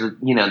think there's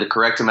the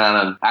correct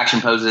amount of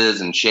action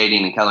poses and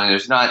shading and coloring.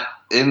 There's not,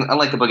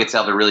 unlike the book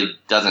itself, it really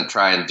doesn't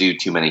try and do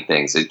too many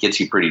things. It gets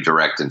you pretty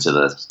direct into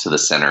the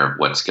center of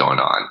what's going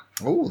on.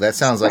 Oh, that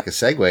sounds like a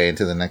segue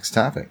into the next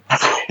topic.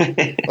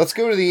 Let's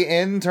go to the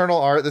internal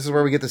art. This is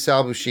where we get the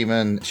Sal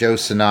Buscema and Joe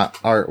Sinnott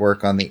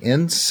artwork on the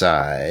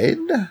inside.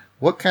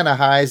 What kind of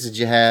highs did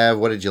you have?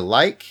 What did you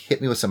like?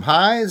 Hit me with some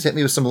highs, hit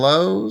me with some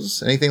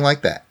lows, anything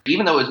like that.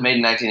 Even though it was made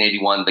in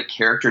 1981, the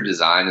character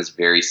design is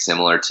very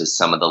similar to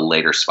some of the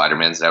later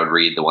Spider-Mans that I would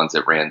read, the ones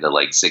that ran to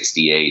like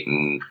 68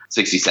 and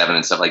 67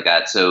 and stuff like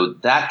that. So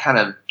that kind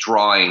of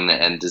drawing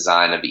and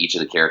design of each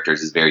of the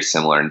characters is very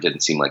similar and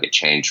didn't seem like it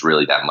changed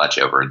really that much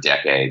over a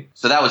decade.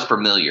 So that was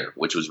familiar,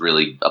 which was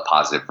really a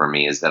positive for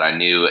me, is that I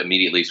knew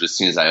immediately as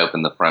soon as I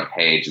opened the front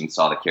page and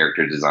saw the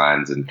character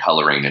designs and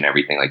coloring and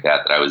everything like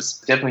that, that I was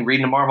definitely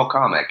reading a Marvel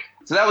comic.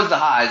 So that was the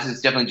highs. It's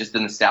definitely just the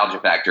nostalgia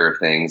factor of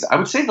things. I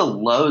would say the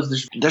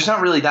lows, there's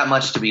not really that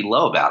much to be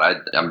low about.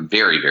 I'm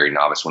very, very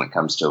novice when it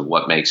comes to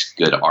what makes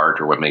good art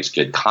or what makes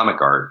good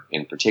comic art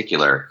in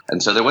particular.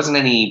 And so there wasn't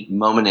any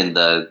moment in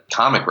the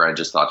comic where I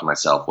just thought to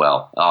myself,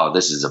 well, oh,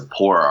 this is a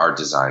poor art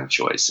design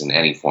choice in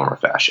any form or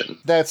fashion.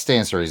 That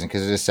stands to reason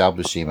because it is Sal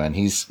Buscema and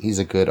he's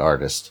a good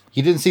artist.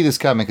 You didn't see this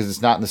coming because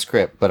it's not in the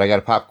script, but I got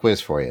a pop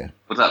quiz for you.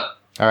 What's up?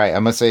 All right,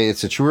 I'm going to say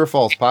it's a true or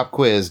false pop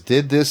quiz.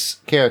 Did this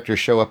character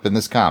show up in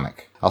this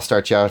comic? I'll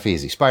start you off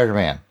easy.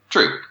 Spider-Man.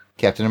 True.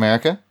 Captain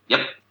America.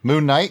 Yep.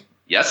 Moon Knight.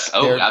 Yes.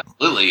 Oh,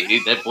 absolutely.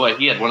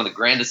 He had one of the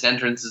grandest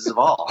entrances of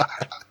all.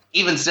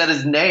 Even said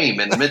his name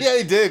in the midst. Yeah,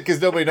 he did, because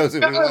nobody knows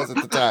who he was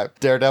at the time.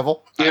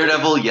 Daredevil.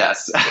 Daredevil,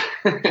 yes.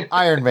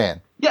 Iron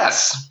Man.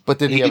 Yes. But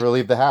did he ever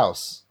leave the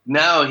house?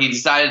 No, he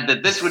decided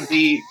that this would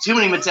be too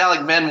many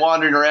metallic men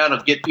wandering around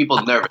would get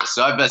people nervous,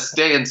 so I best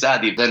stay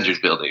inside the Avengers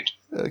building.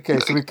 Okay,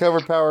 so we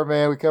covered Power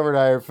Man, we covered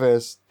Iron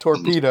Fist,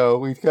 Torpedo,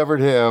 we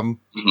covered him.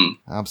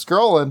 Mm-hmm. I'm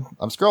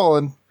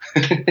scrolling.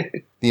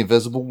 The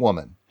Invisible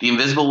Woman. The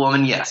Invisible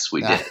Woman, yes,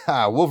 we did.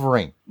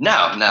 Wolverine. No.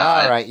 All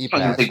right, I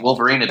don't even think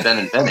Wolverine had been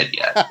invented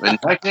yet. In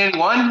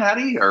 1981, had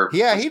he? Or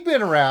yeah, he'd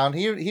been around.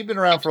 He'd been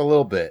around for a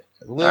little bit,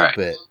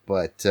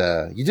 but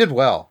you did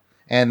well.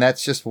 And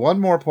that's just one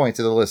more point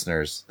to the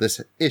listeners.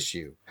 This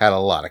issue had a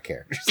lot of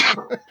characters.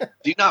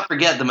 Do not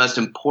forget the most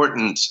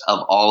important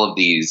of all of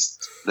these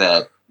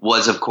that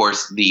was, of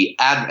course, the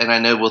ad. And I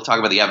know we'll talk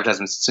about the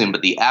advertisements soon,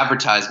 but the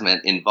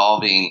advertisement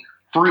involving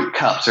fruit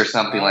cups or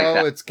something like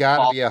that. Oh, it's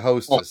got to be a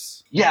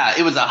Hostess. Yeah,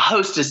 it was a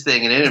Hostess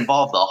thing, and it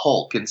involved the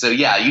Hulk. And so,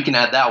 yeah, you can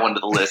add that one to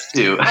the list,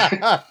 too.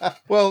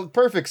 Well,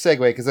 perfect segue,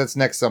 because that's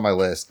next on my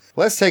list.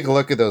 Let's take a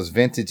look at those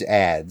vintage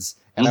ads.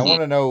 And I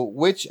want to know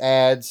which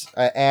ads,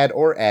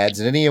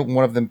 and any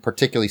one of them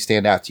particularly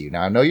stand out to you.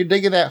 Now, I know you're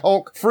digging that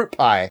Hulk fruit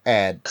pie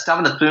ad.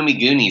 Stopping the Fumi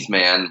Goonies,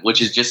 man,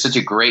 which is just such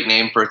a great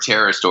name for a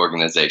terrorist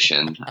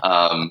organization.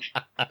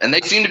 And they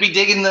seem to be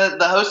digging the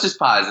Hostess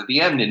pies at the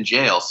end in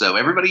jail, so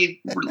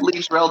everybody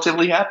leaves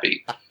relatively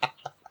happy.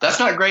 That's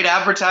not great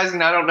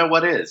advertising. I don't know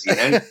what is. You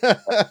know?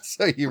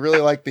 So you really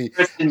like the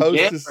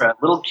Hostess? For a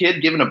little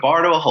kid giving a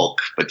bar to a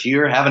Hulk, but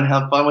you're having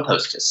fun with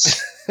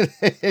Hostess.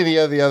 Any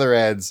of the other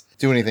ads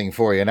do anything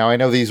for you? Now, I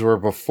know these were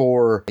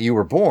before you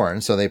were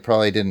born, so they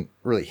probably didn't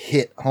really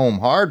hit home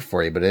hard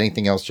for you, but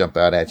anything else jump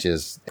out at you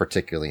is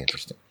particularly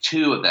interesting.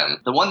 Two of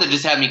them. The one that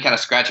just had me kind of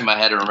scratching my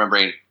head and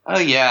remembering, oh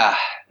yeah,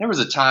 there was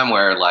a time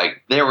where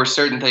like there were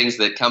certain things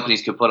that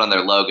companies could put on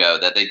their logo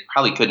that they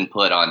probably couldn't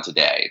put on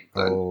today.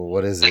 Oh,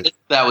 what is it?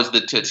 That was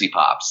the Tootsie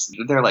Pops.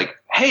 They're like,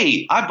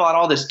 hey, I bought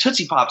all this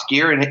Tootsie Pops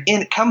gear and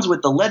it comes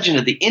with the legend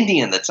of the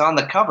Indian that's on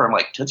the cover. I'm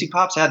like, Tootsie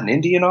Pops had an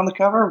Indian on the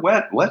cover?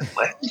 What?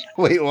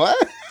 Wait,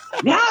 what?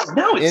 Yeah,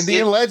 no, it's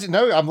Indian legend.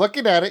 No, I'm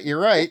looking at it. You're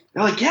right.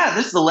 They're like, yeah,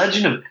 this is the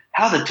legend of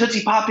how the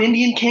Tootsie Pop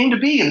Indian came to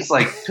be. And it's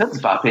like,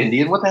 Tootsie Pop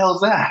Indian? What the hell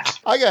is that?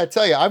 I got to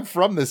tell you, I'm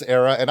from this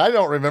era, and I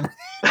don't remember.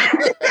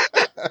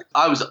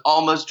 I was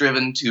almost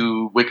driven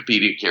to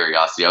Wikipedia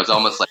Curiosity. I was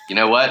almost like, you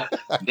know what?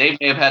 They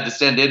may have had to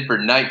send in for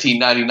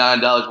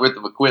 $19.99 worth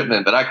of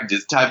equipment, but I could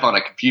just type on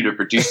a computer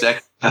for 2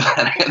 seconds for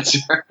that answer.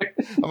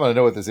 I'm going to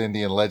know what this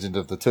Indian legend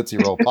of the Tootsie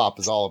Roll Pop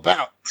is all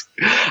about.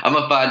 I'm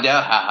going to find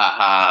out. Ha, ha,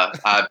 ha.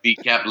 I beat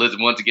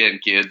capitalism once again,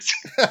 kids.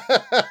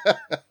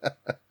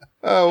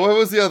 Oh, what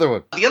was the other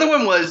one? The other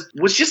one was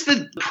just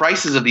the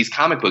prices of these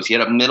comic books. He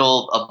had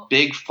a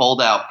big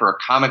fold out for a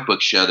comic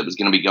book show that was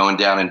going to be going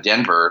down in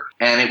Denver.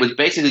 And it was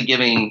basically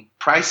giving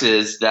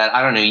prices that,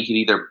 I don't know, you could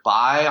either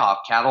buy off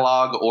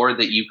catalog or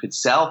that you could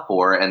sell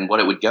for and what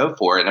it would go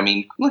for. And I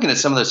mean, looking at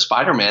some of those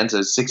Spider-Mans,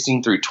 those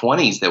 16 through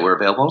 20s that were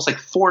available, it was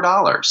like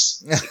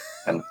 $4.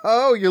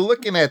 Oh, you're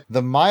looking at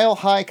the Mile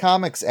High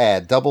Comics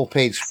ad, double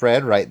page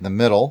spread right in the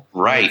middle.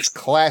 Right. It's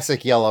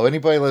classic yellow.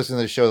 Anybody listening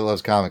to the show that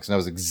loves comics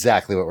knows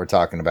exactly what we're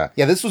talking about.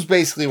 Yeah, this was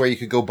basically where you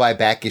could go buy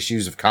back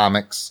issues of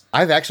comics.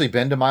 I've actually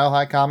been to Mile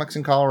High Comics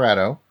in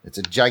Colorado. It's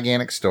a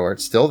gigantic store.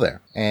 It's still there.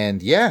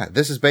 And yeah,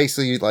 this is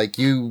basically like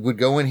you would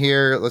go in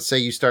here. Let's say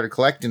you started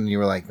collecting and you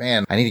were like,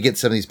 man, I need to get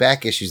some of these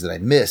back issues that I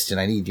missed.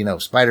 And I need,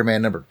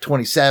 Spider-Man number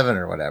 27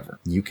 or whatever.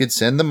 You could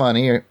send the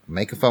money or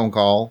make a phone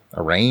call,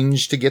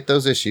 arrange to get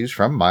those issues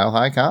from Mile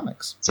High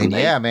Comics. And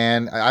yeah,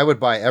 man, I would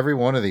buy every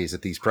one of these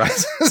at these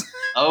prices.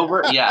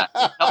 Yeah.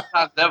 A couple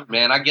times over,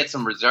 man. I get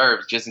some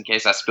reserves just in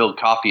case I spilled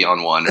coffee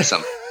on one or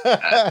something.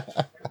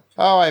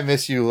 Oh, I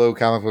miss you, low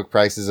comic book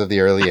prices of the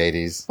early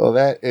 80s. Well,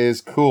 that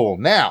is cool.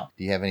 Now,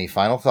 do you have any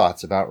final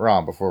thoughts about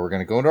ROM before we're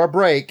going to go into our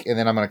break? And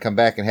then I'm going to come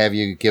back and have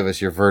you give us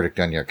your verdict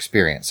on your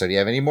experience. So do you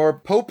have any more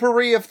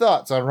potpourri of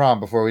thoughts on ROM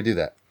before we do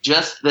that?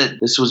 Just that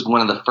this was one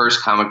of the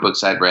first comic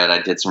books I'd read.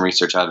 I did some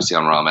research, obviously,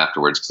 on ROM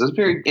afterwards because I was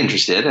very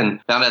interested and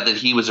found out that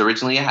he was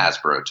originally a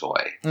Hasbro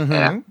toy.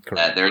 And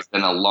that there's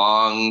been a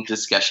long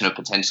discussion of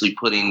potentially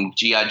putting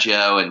G.I.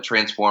 Joe and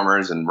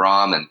Transformers and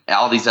ROM and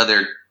all these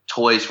other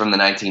toys from the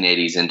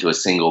 1980s into a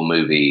single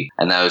movie.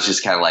 And I was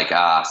just kind of like,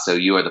 so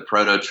you are the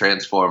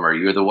proto-Transformer.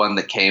 You're the one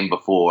that came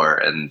before.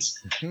 And,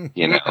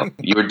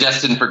 you were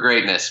destined for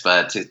greatness,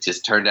 but it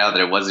just turned out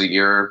that it wasn't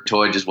your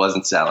toy, just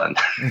wasn't selling.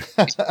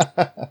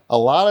 A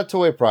lot of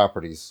toy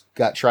properties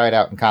got tried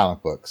out in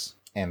comic books.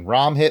 And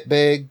ROM hit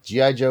big,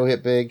 G.I. Joe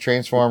hit big,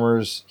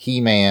 Transformers,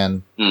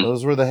 He-Man.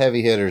 Those were the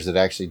heavy hitters that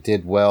actually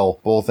did well,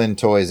 both in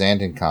toys and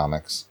in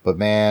comics. But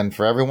man,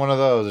 for every one of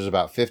those, there's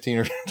about 15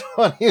 or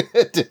 20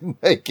 that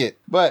didn't make it.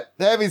 But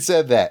having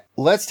said that,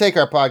 let's take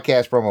our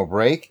podcast promo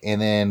break.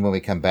 And then when we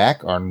come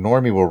back, our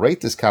normie will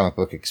rate this comic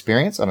book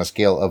experience on a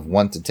scale of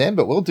 1 to 10.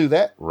 But we'll do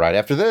that right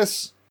after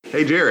this.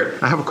 Hey,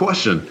 Jared, I have a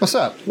question. What's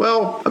up?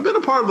 Well, I've been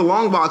a part of the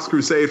Longbox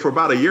Crusade for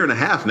about 1.5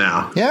 years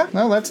now. Yeah,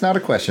 no, that's not a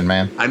question,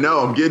 man. I know,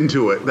 I'm getting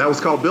to it. That was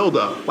called Build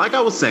Up. Like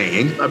I was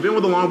saying, I've been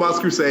with the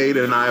Longbox Crusade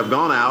and I have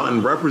gone out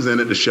and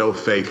represented the show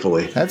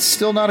faithfully. That's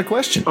still not a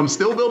question. I'm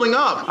still building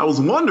up. I was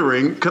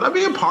wondering, could I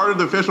be a part of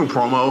the official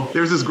promo?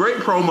 There's this great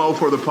promo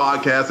for the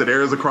podcast that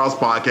airs across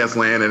podcast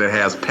land, and it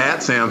has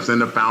Pat Sampson,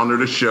 the founder of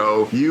the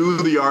show, you,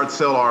 the art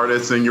cell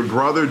artist, and your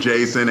brother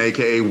Jason,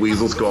 aka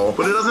Weasel Skull.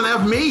 But it doesn't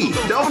have me,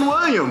 Delvin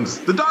Williams,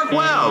 the Dark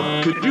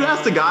Web. Could you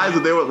ask the guys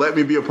if they would let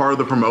me be a part of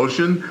the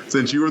promotion,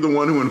 since you were the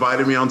one who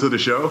invited me onto the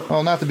show?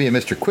 Well, not to be a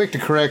Mr. Quick to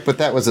correct, but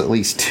that was at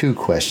least 2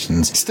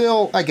 questions.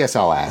 Still, I guess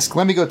I'll ask.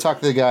 Let me go talk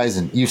to the guys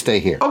and you stay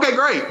here. Okay,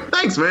 great.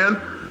 Thanks,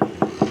 man.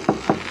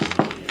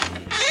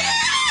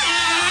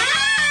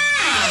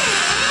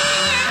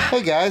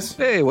 Hey, guys.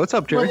 Hey, what's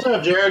up, Jared? What's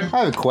up, Jared?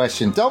 I have a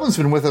question. Delvin's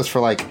been with us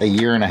for like 1.5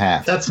 years.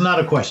 That's not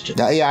a question.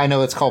 Yeah, I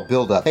know. It's called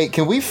Build Up. Hey,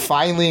 can we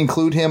finally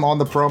include him on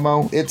the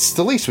promo? It's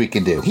the least we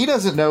can do. He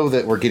doesn't know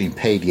that we're getting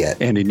paid yet.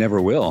 And he never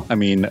will. I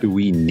mean, do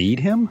we need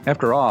him?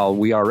 After all,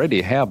 we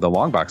already have the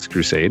Longbox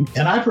Crusade.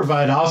 And I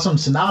provide awesome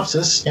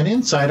synopsis and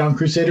insight on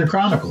Crusader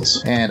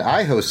Chronicles. And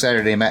I host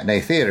Saturday Matinee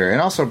Theater and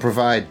also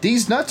provide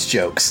These Nuts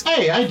jokes.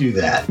 Hey, I do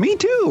that. Me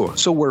too.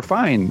 So we're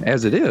fine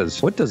as it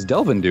is. What does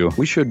Delvin do?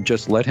 We should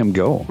just let him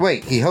go.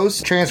 Wait, he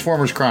hosts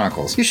Transformers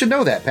Chronicles. You should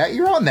know that, Pat.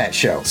 You're on that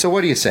show. So what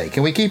do you say?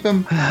 Can we keep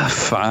him?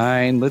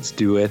 Fine, let's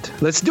do it.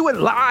 Let's do it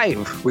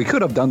live. We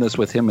could have done this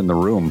with him in the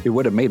room. It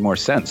would have made more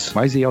sense.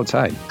 Why is he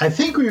outside? I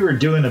think we were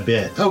doing a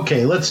bit.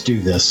 Okay, let's do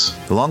this.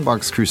 The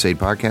Longbox Crusade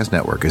Podcast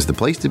Network is the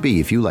place to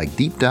be if you like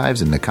deep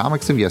dives into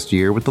comics of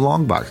yesteryear with the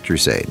Longbox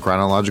Crusade.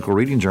 Chronological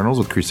reading journals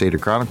with Crusader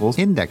Chronicles,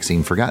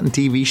 indexing forgotten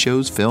TV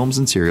shows, films,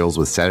 and serials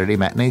with Saturday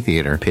Matinee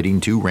Theater, pitting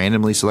 2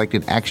 randomly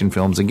selected action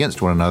films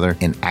against one another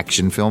in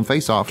Action Film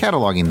Face-Off,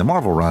 cataloging the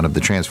Marvel run of the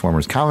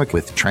Transformers comic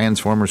with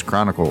Transformers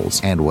Chronicles,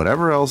 and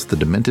whatever else the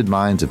demented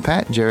minds of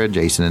Pat, Jared,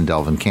 Jason, and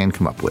Delvin can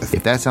come up with.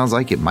 If that sounds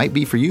like it might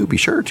be for you, be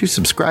sure to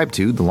subscribe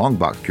to The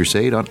Longbox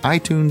Crusade on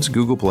iTunes,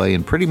 Google Play,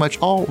 and pretty much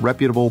all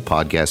reputable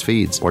podcast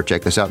feeds. Or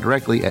check us out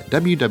directly at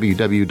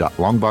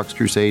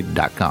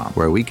www.longboxcrusade.com,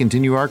 where we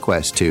continue our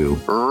quest to...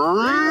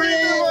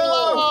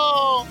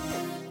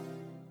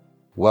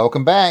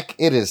 Welcome back.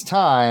 It is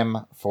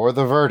time for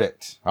the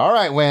verdict. All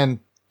right,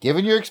 Win.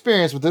 Given your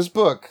experience with this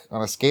book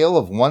on a scale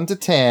of 1 to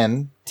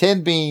 10,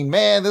 10 being,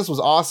 man, this was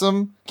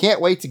awesome, can't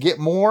wait to get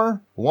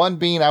more, 1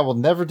 being, I will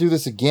never do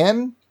this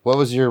again, what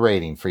was your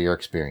rating for your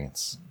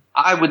experience?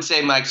 I would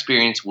say my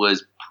experience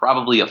was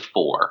probably a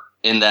 4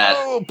 in that.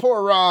 Oh,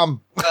 poor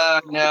Rom.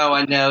 No,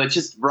 I know. It's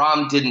just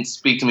Rom didn't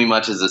speak to me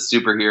much as a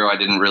superhero. I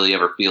didn't really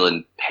ever feel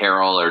in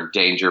peril or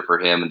danger for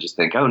him and just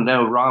think, oh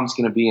no, Rom's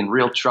going to be in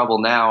real trouble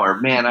now. Or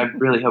man, I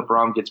really hope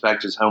Rom gets back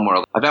to his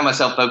homeworld. I found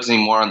myself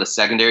focusing more on the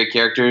secondary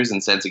characters.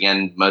 And since,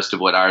 again, most of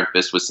what Iron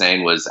Fist was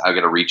saying was, I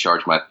got to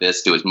recharge my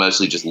fist, it was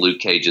mostly just Luke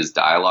Cage's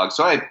dialogue.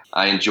 So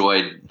I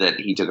enjoyed that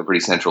he took a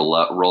pretty central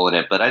role in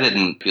it, but I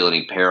didn't feel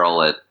any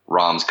peril at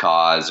Rom's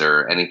cause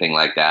or anything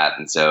like that.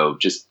 And so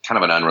just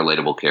kind of an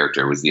unrelatable character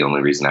character was the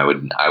only reason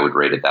I would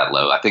rate it that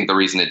low. I think the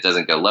reason it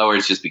doesn't go lower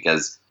is just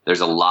because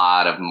there's a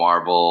lot of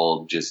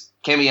Marvel just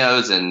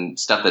cameos and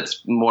stuff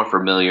that's more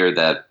familiar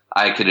that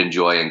I could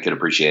enjoy and could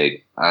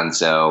appreciate. And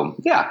so,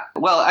 yeah.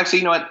 Well, actually,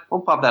 you know what?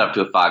 We'll pop that up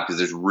to a 5 because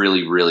there's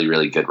really, really,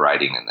 really good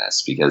writing in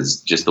this,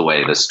 because just the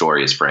way the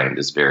story is framed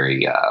is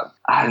very,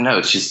 I don't know,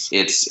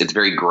 it's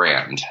very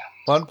grand.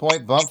 1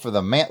 point bump for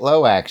the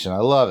Mantlo action. I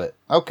love it.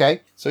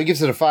 Okay. So he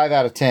gives it a 5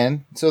 out of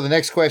 10. So the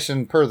next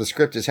question per the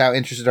script is, how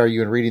interested are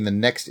you in reading the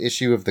next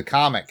issue of the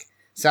comic?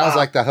 Sounds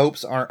like the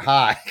hopes aren't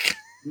high.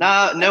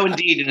 No,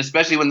 indeed. And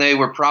especially when they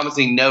were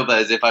promising Nova,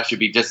 as if I should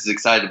be just as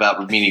excited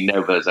about meeting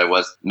Nova as I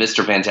was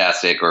Mr.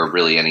 Fantastic or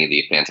really any of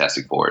the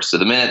Fantastic Four. So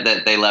the minute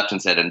that they left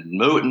and said, and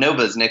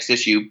Nova's next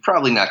issue,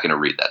 probably not going to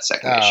read that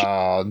second issue.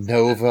 Oh,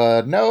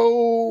 Nova,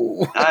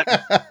 no.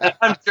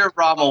 I'm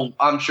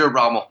sure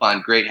Rom will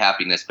find great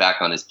happiness back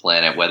on his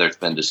planet, whether it's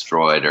been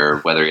destroyed or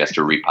whether he has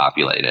to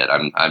repopulate it.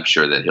 I'm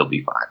sure that he'll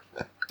be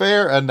fine.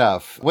 Fair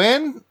enough.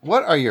 Wynn,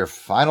 what are your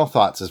final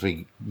thoughts as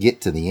we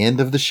get to the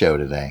end of the show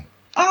today?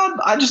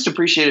 I just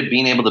appreciated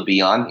being able to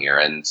be on here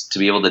and to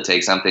be able to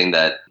take something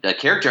that a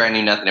character I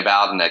knew nothing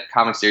about and a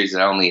comic series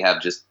that I only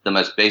have just the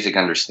most basic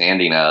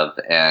understanding of,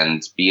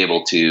 and be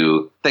able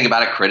to think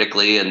about it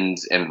critically and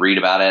read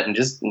about it and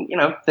just,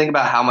 think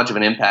about how much of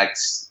an impact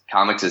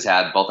comics has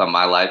had both on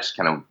my life, just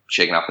kind of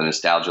shaking off the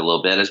nostalgia a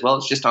little bit, as well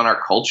as just on our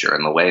culture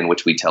and the way in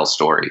which we tell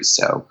stories.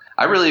 So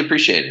I really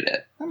appreciated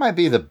it. That might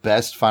be the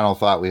best final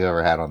thought we've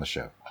ever had on the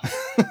show.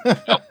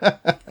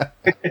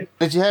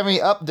 Did you have any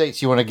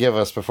updates you want to give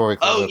us before we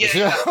close the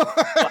show?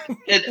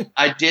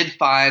 I did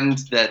find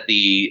that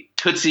the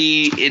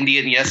Tootsie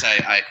Indian, yes,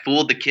 I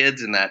fooled the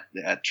kids and that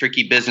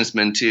tricky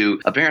businessman too.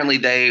 Apparently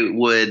they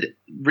would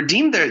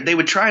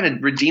try to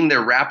redeem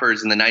their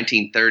wrappers in the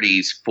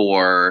 1930s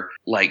for,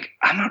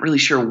 I'm not really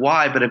sure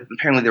why, but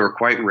apparently they were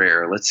quite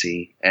rare. Let's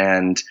see.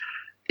 And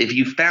if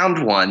you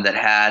found one that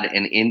had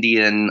an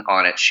Indian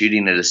on it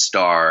shooting at a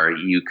star,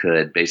 you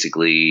could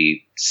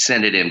basically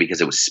send it in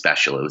because it was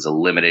special. It was a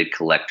limited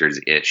collector's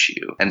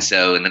issue. And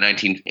so in the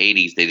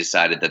 1980s, they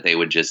decided that they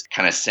would just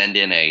kind of send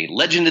in a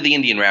Legend of the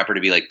Indian wrapper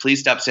to be like,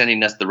 please stop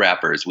sending us the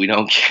wrappers. We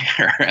don't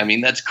care. I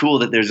mean, that's cool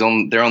that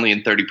they're only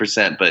in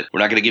 30%, but we're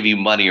not going to give you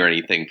money or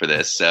anything for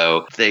this.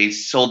 So they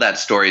sold that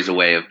story as a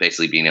way of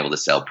basically being able to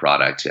sell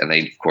product. And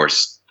they, of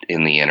course,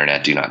 in the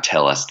internet do not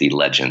tell us the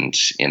legend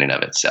in and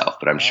of itself,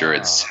 but I'm sure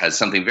it has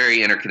something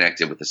very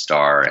interconnected with the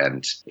star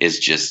and is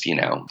just,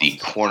 the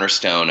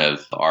cornerstone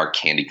of our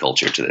candy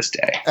culture to this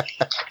day.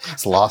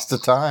 It's lost to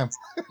time.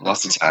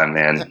 Lost to time,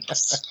 man.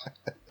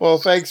 Well,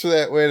 thanks for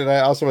that, Wynn, and I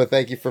also want to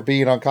thank you for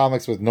being on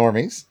Comics with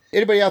Normies.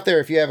 Anybody out there,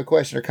 if you have a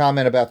question or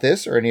comment about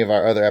this or any of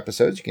our other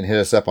episodes, you can hit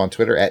us up on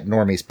Twitter at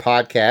Normies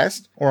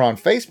Podcast or on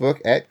Facebook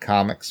at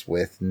Comics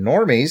with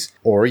Normies,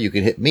 or you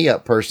can hit me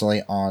up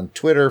personally on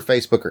Twitter,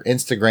 Facebook, or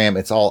Instagram.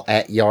 It's all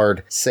at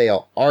Yard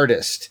Sale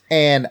Artist.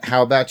 And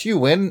how about you,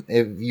 Wynn?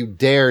 If you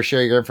dare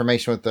share your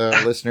information with the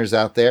listeners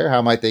out there,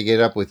 how might they get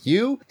up with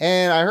you?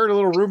 And I heard a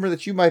little rumor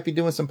that you might be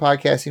doing some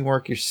podcasting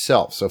work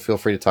yourself, so feel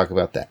free to talk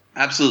about that.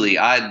 Absolutely.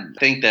 I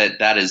think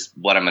that is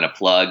what I'm going to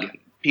plug.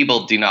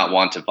 People do not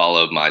want to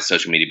follow my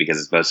social media because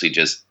it's mostly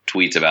just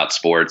tweets about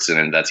sports,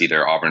 and that's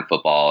either Auburn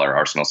football or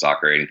Arsenal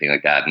soccer or anything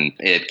like that. And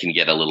it can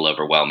get a little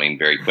overwhelming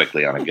very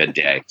quickly on a good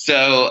day.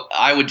 So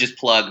I would just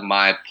plug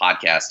my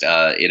podcast.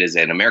 It is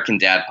an American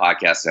Dad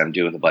podcast that I'm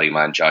doing with a buddy of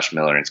mine, Josh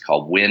Miller, and it's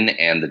called Wynn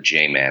and the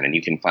J-Man. And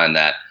you can find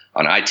that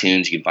on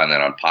iTunes. You can find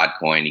that on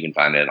Podcoin. You can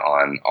find it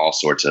on all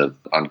sorts of,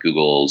 on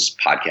Google's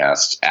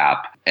podcast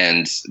app.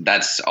 And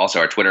that's also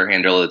our Twitter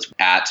handle. It's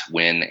at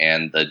Wynn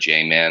and the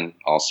J-Man,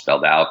 all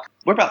spelled out.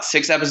 We're about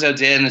 6 episodes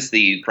in.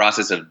 The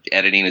process of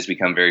editing has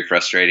become very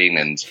frustrating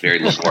and very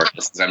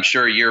laborious. I'm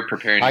sure you're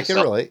preparing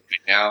yourself right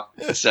now.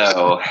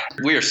 So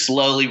we are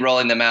slowly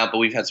rolling them out, but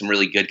we've had some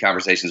really good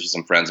conversations with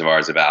some friends of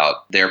ours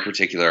about our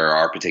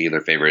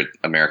particular favorite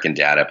American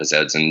Dad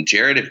episodes. And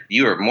Jared, if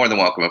you are more than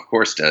welcome, of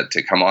course,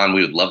 to come on.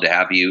 We would love to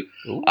have you.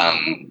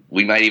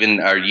 We might even,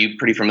 are you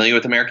pretty familiar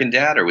with American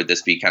Dad, or would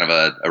this be kind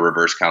of a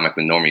reverse Comic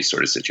with Normies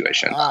sort of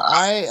situation?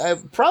 I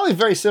probably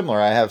very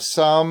similar. I have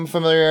some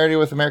familiarity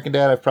with American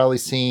Dad. I've probably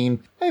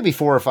seen maybe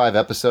 4 or 5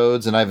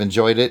 episodes, and I've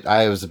enjoyed it.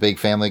 I was a big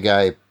Family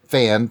Guy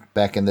fan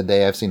back in the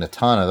day. I've seen a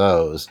ton of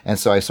those, and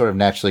so I sort of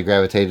naturally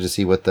gravitated to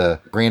see what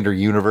the grander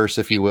universe,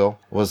 if you will,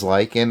 was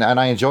like, and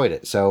I enjoyed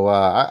it. So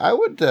I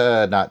would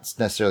not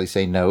necessarily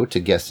say no to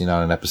guesting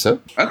on an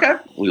episode. Okay,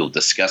 we will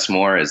discuss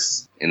more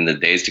as in the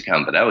days to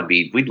come, but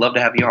we'd love to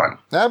have you on.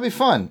 That'd be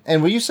fun.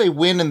 And when you say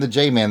Wynn and the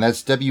J-Man,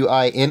 that's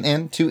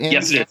W-I-N-N, 2 N's?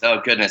 Yes, it is.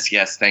 Oh, goodness.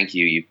 Yes, thank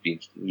you.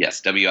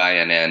 Yes,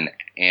 W-I-N-N,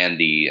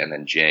 Andy, and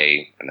then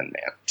J, and then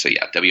Man. So,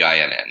 yeah,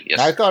 W-I-N-N. Yes.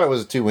 I thought it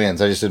was 2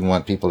 N's. I just didn't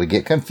want people to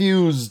get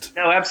confused.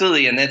 No,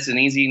 absolutely. And it's an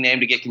easy name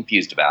to get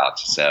confused about.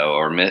 So,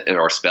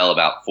 or spell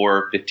about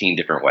 15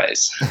 different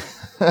ways.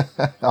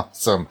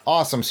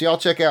 Awesome. So y'all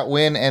check out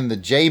Wynn and the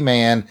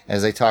J-Man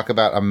as they talk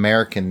about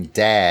American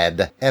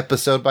Dad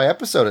episode by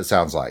episode, it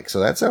sounds like. So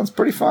that sounds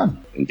pretty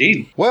fun.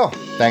 Indeed. Well,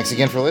 thanks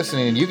again for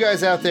listening. And you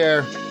guys out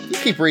there, You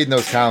keep reading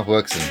those comic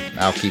books, and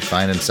I'll keep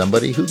finding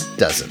somebody who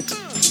doesn't.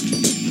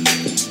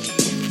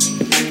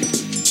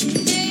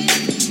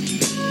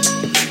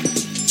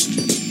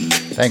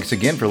 Thanks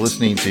again for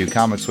listening to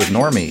Comics with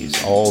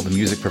Normies. All the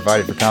music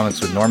provided for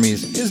Comics with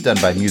Normies is done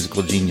by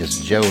musical genius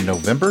Joe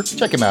November.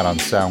 Check him out on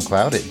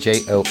SoundCloud at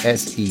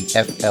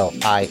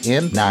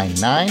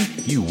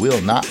JOSEFLIN99. You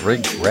will not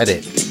regret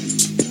it.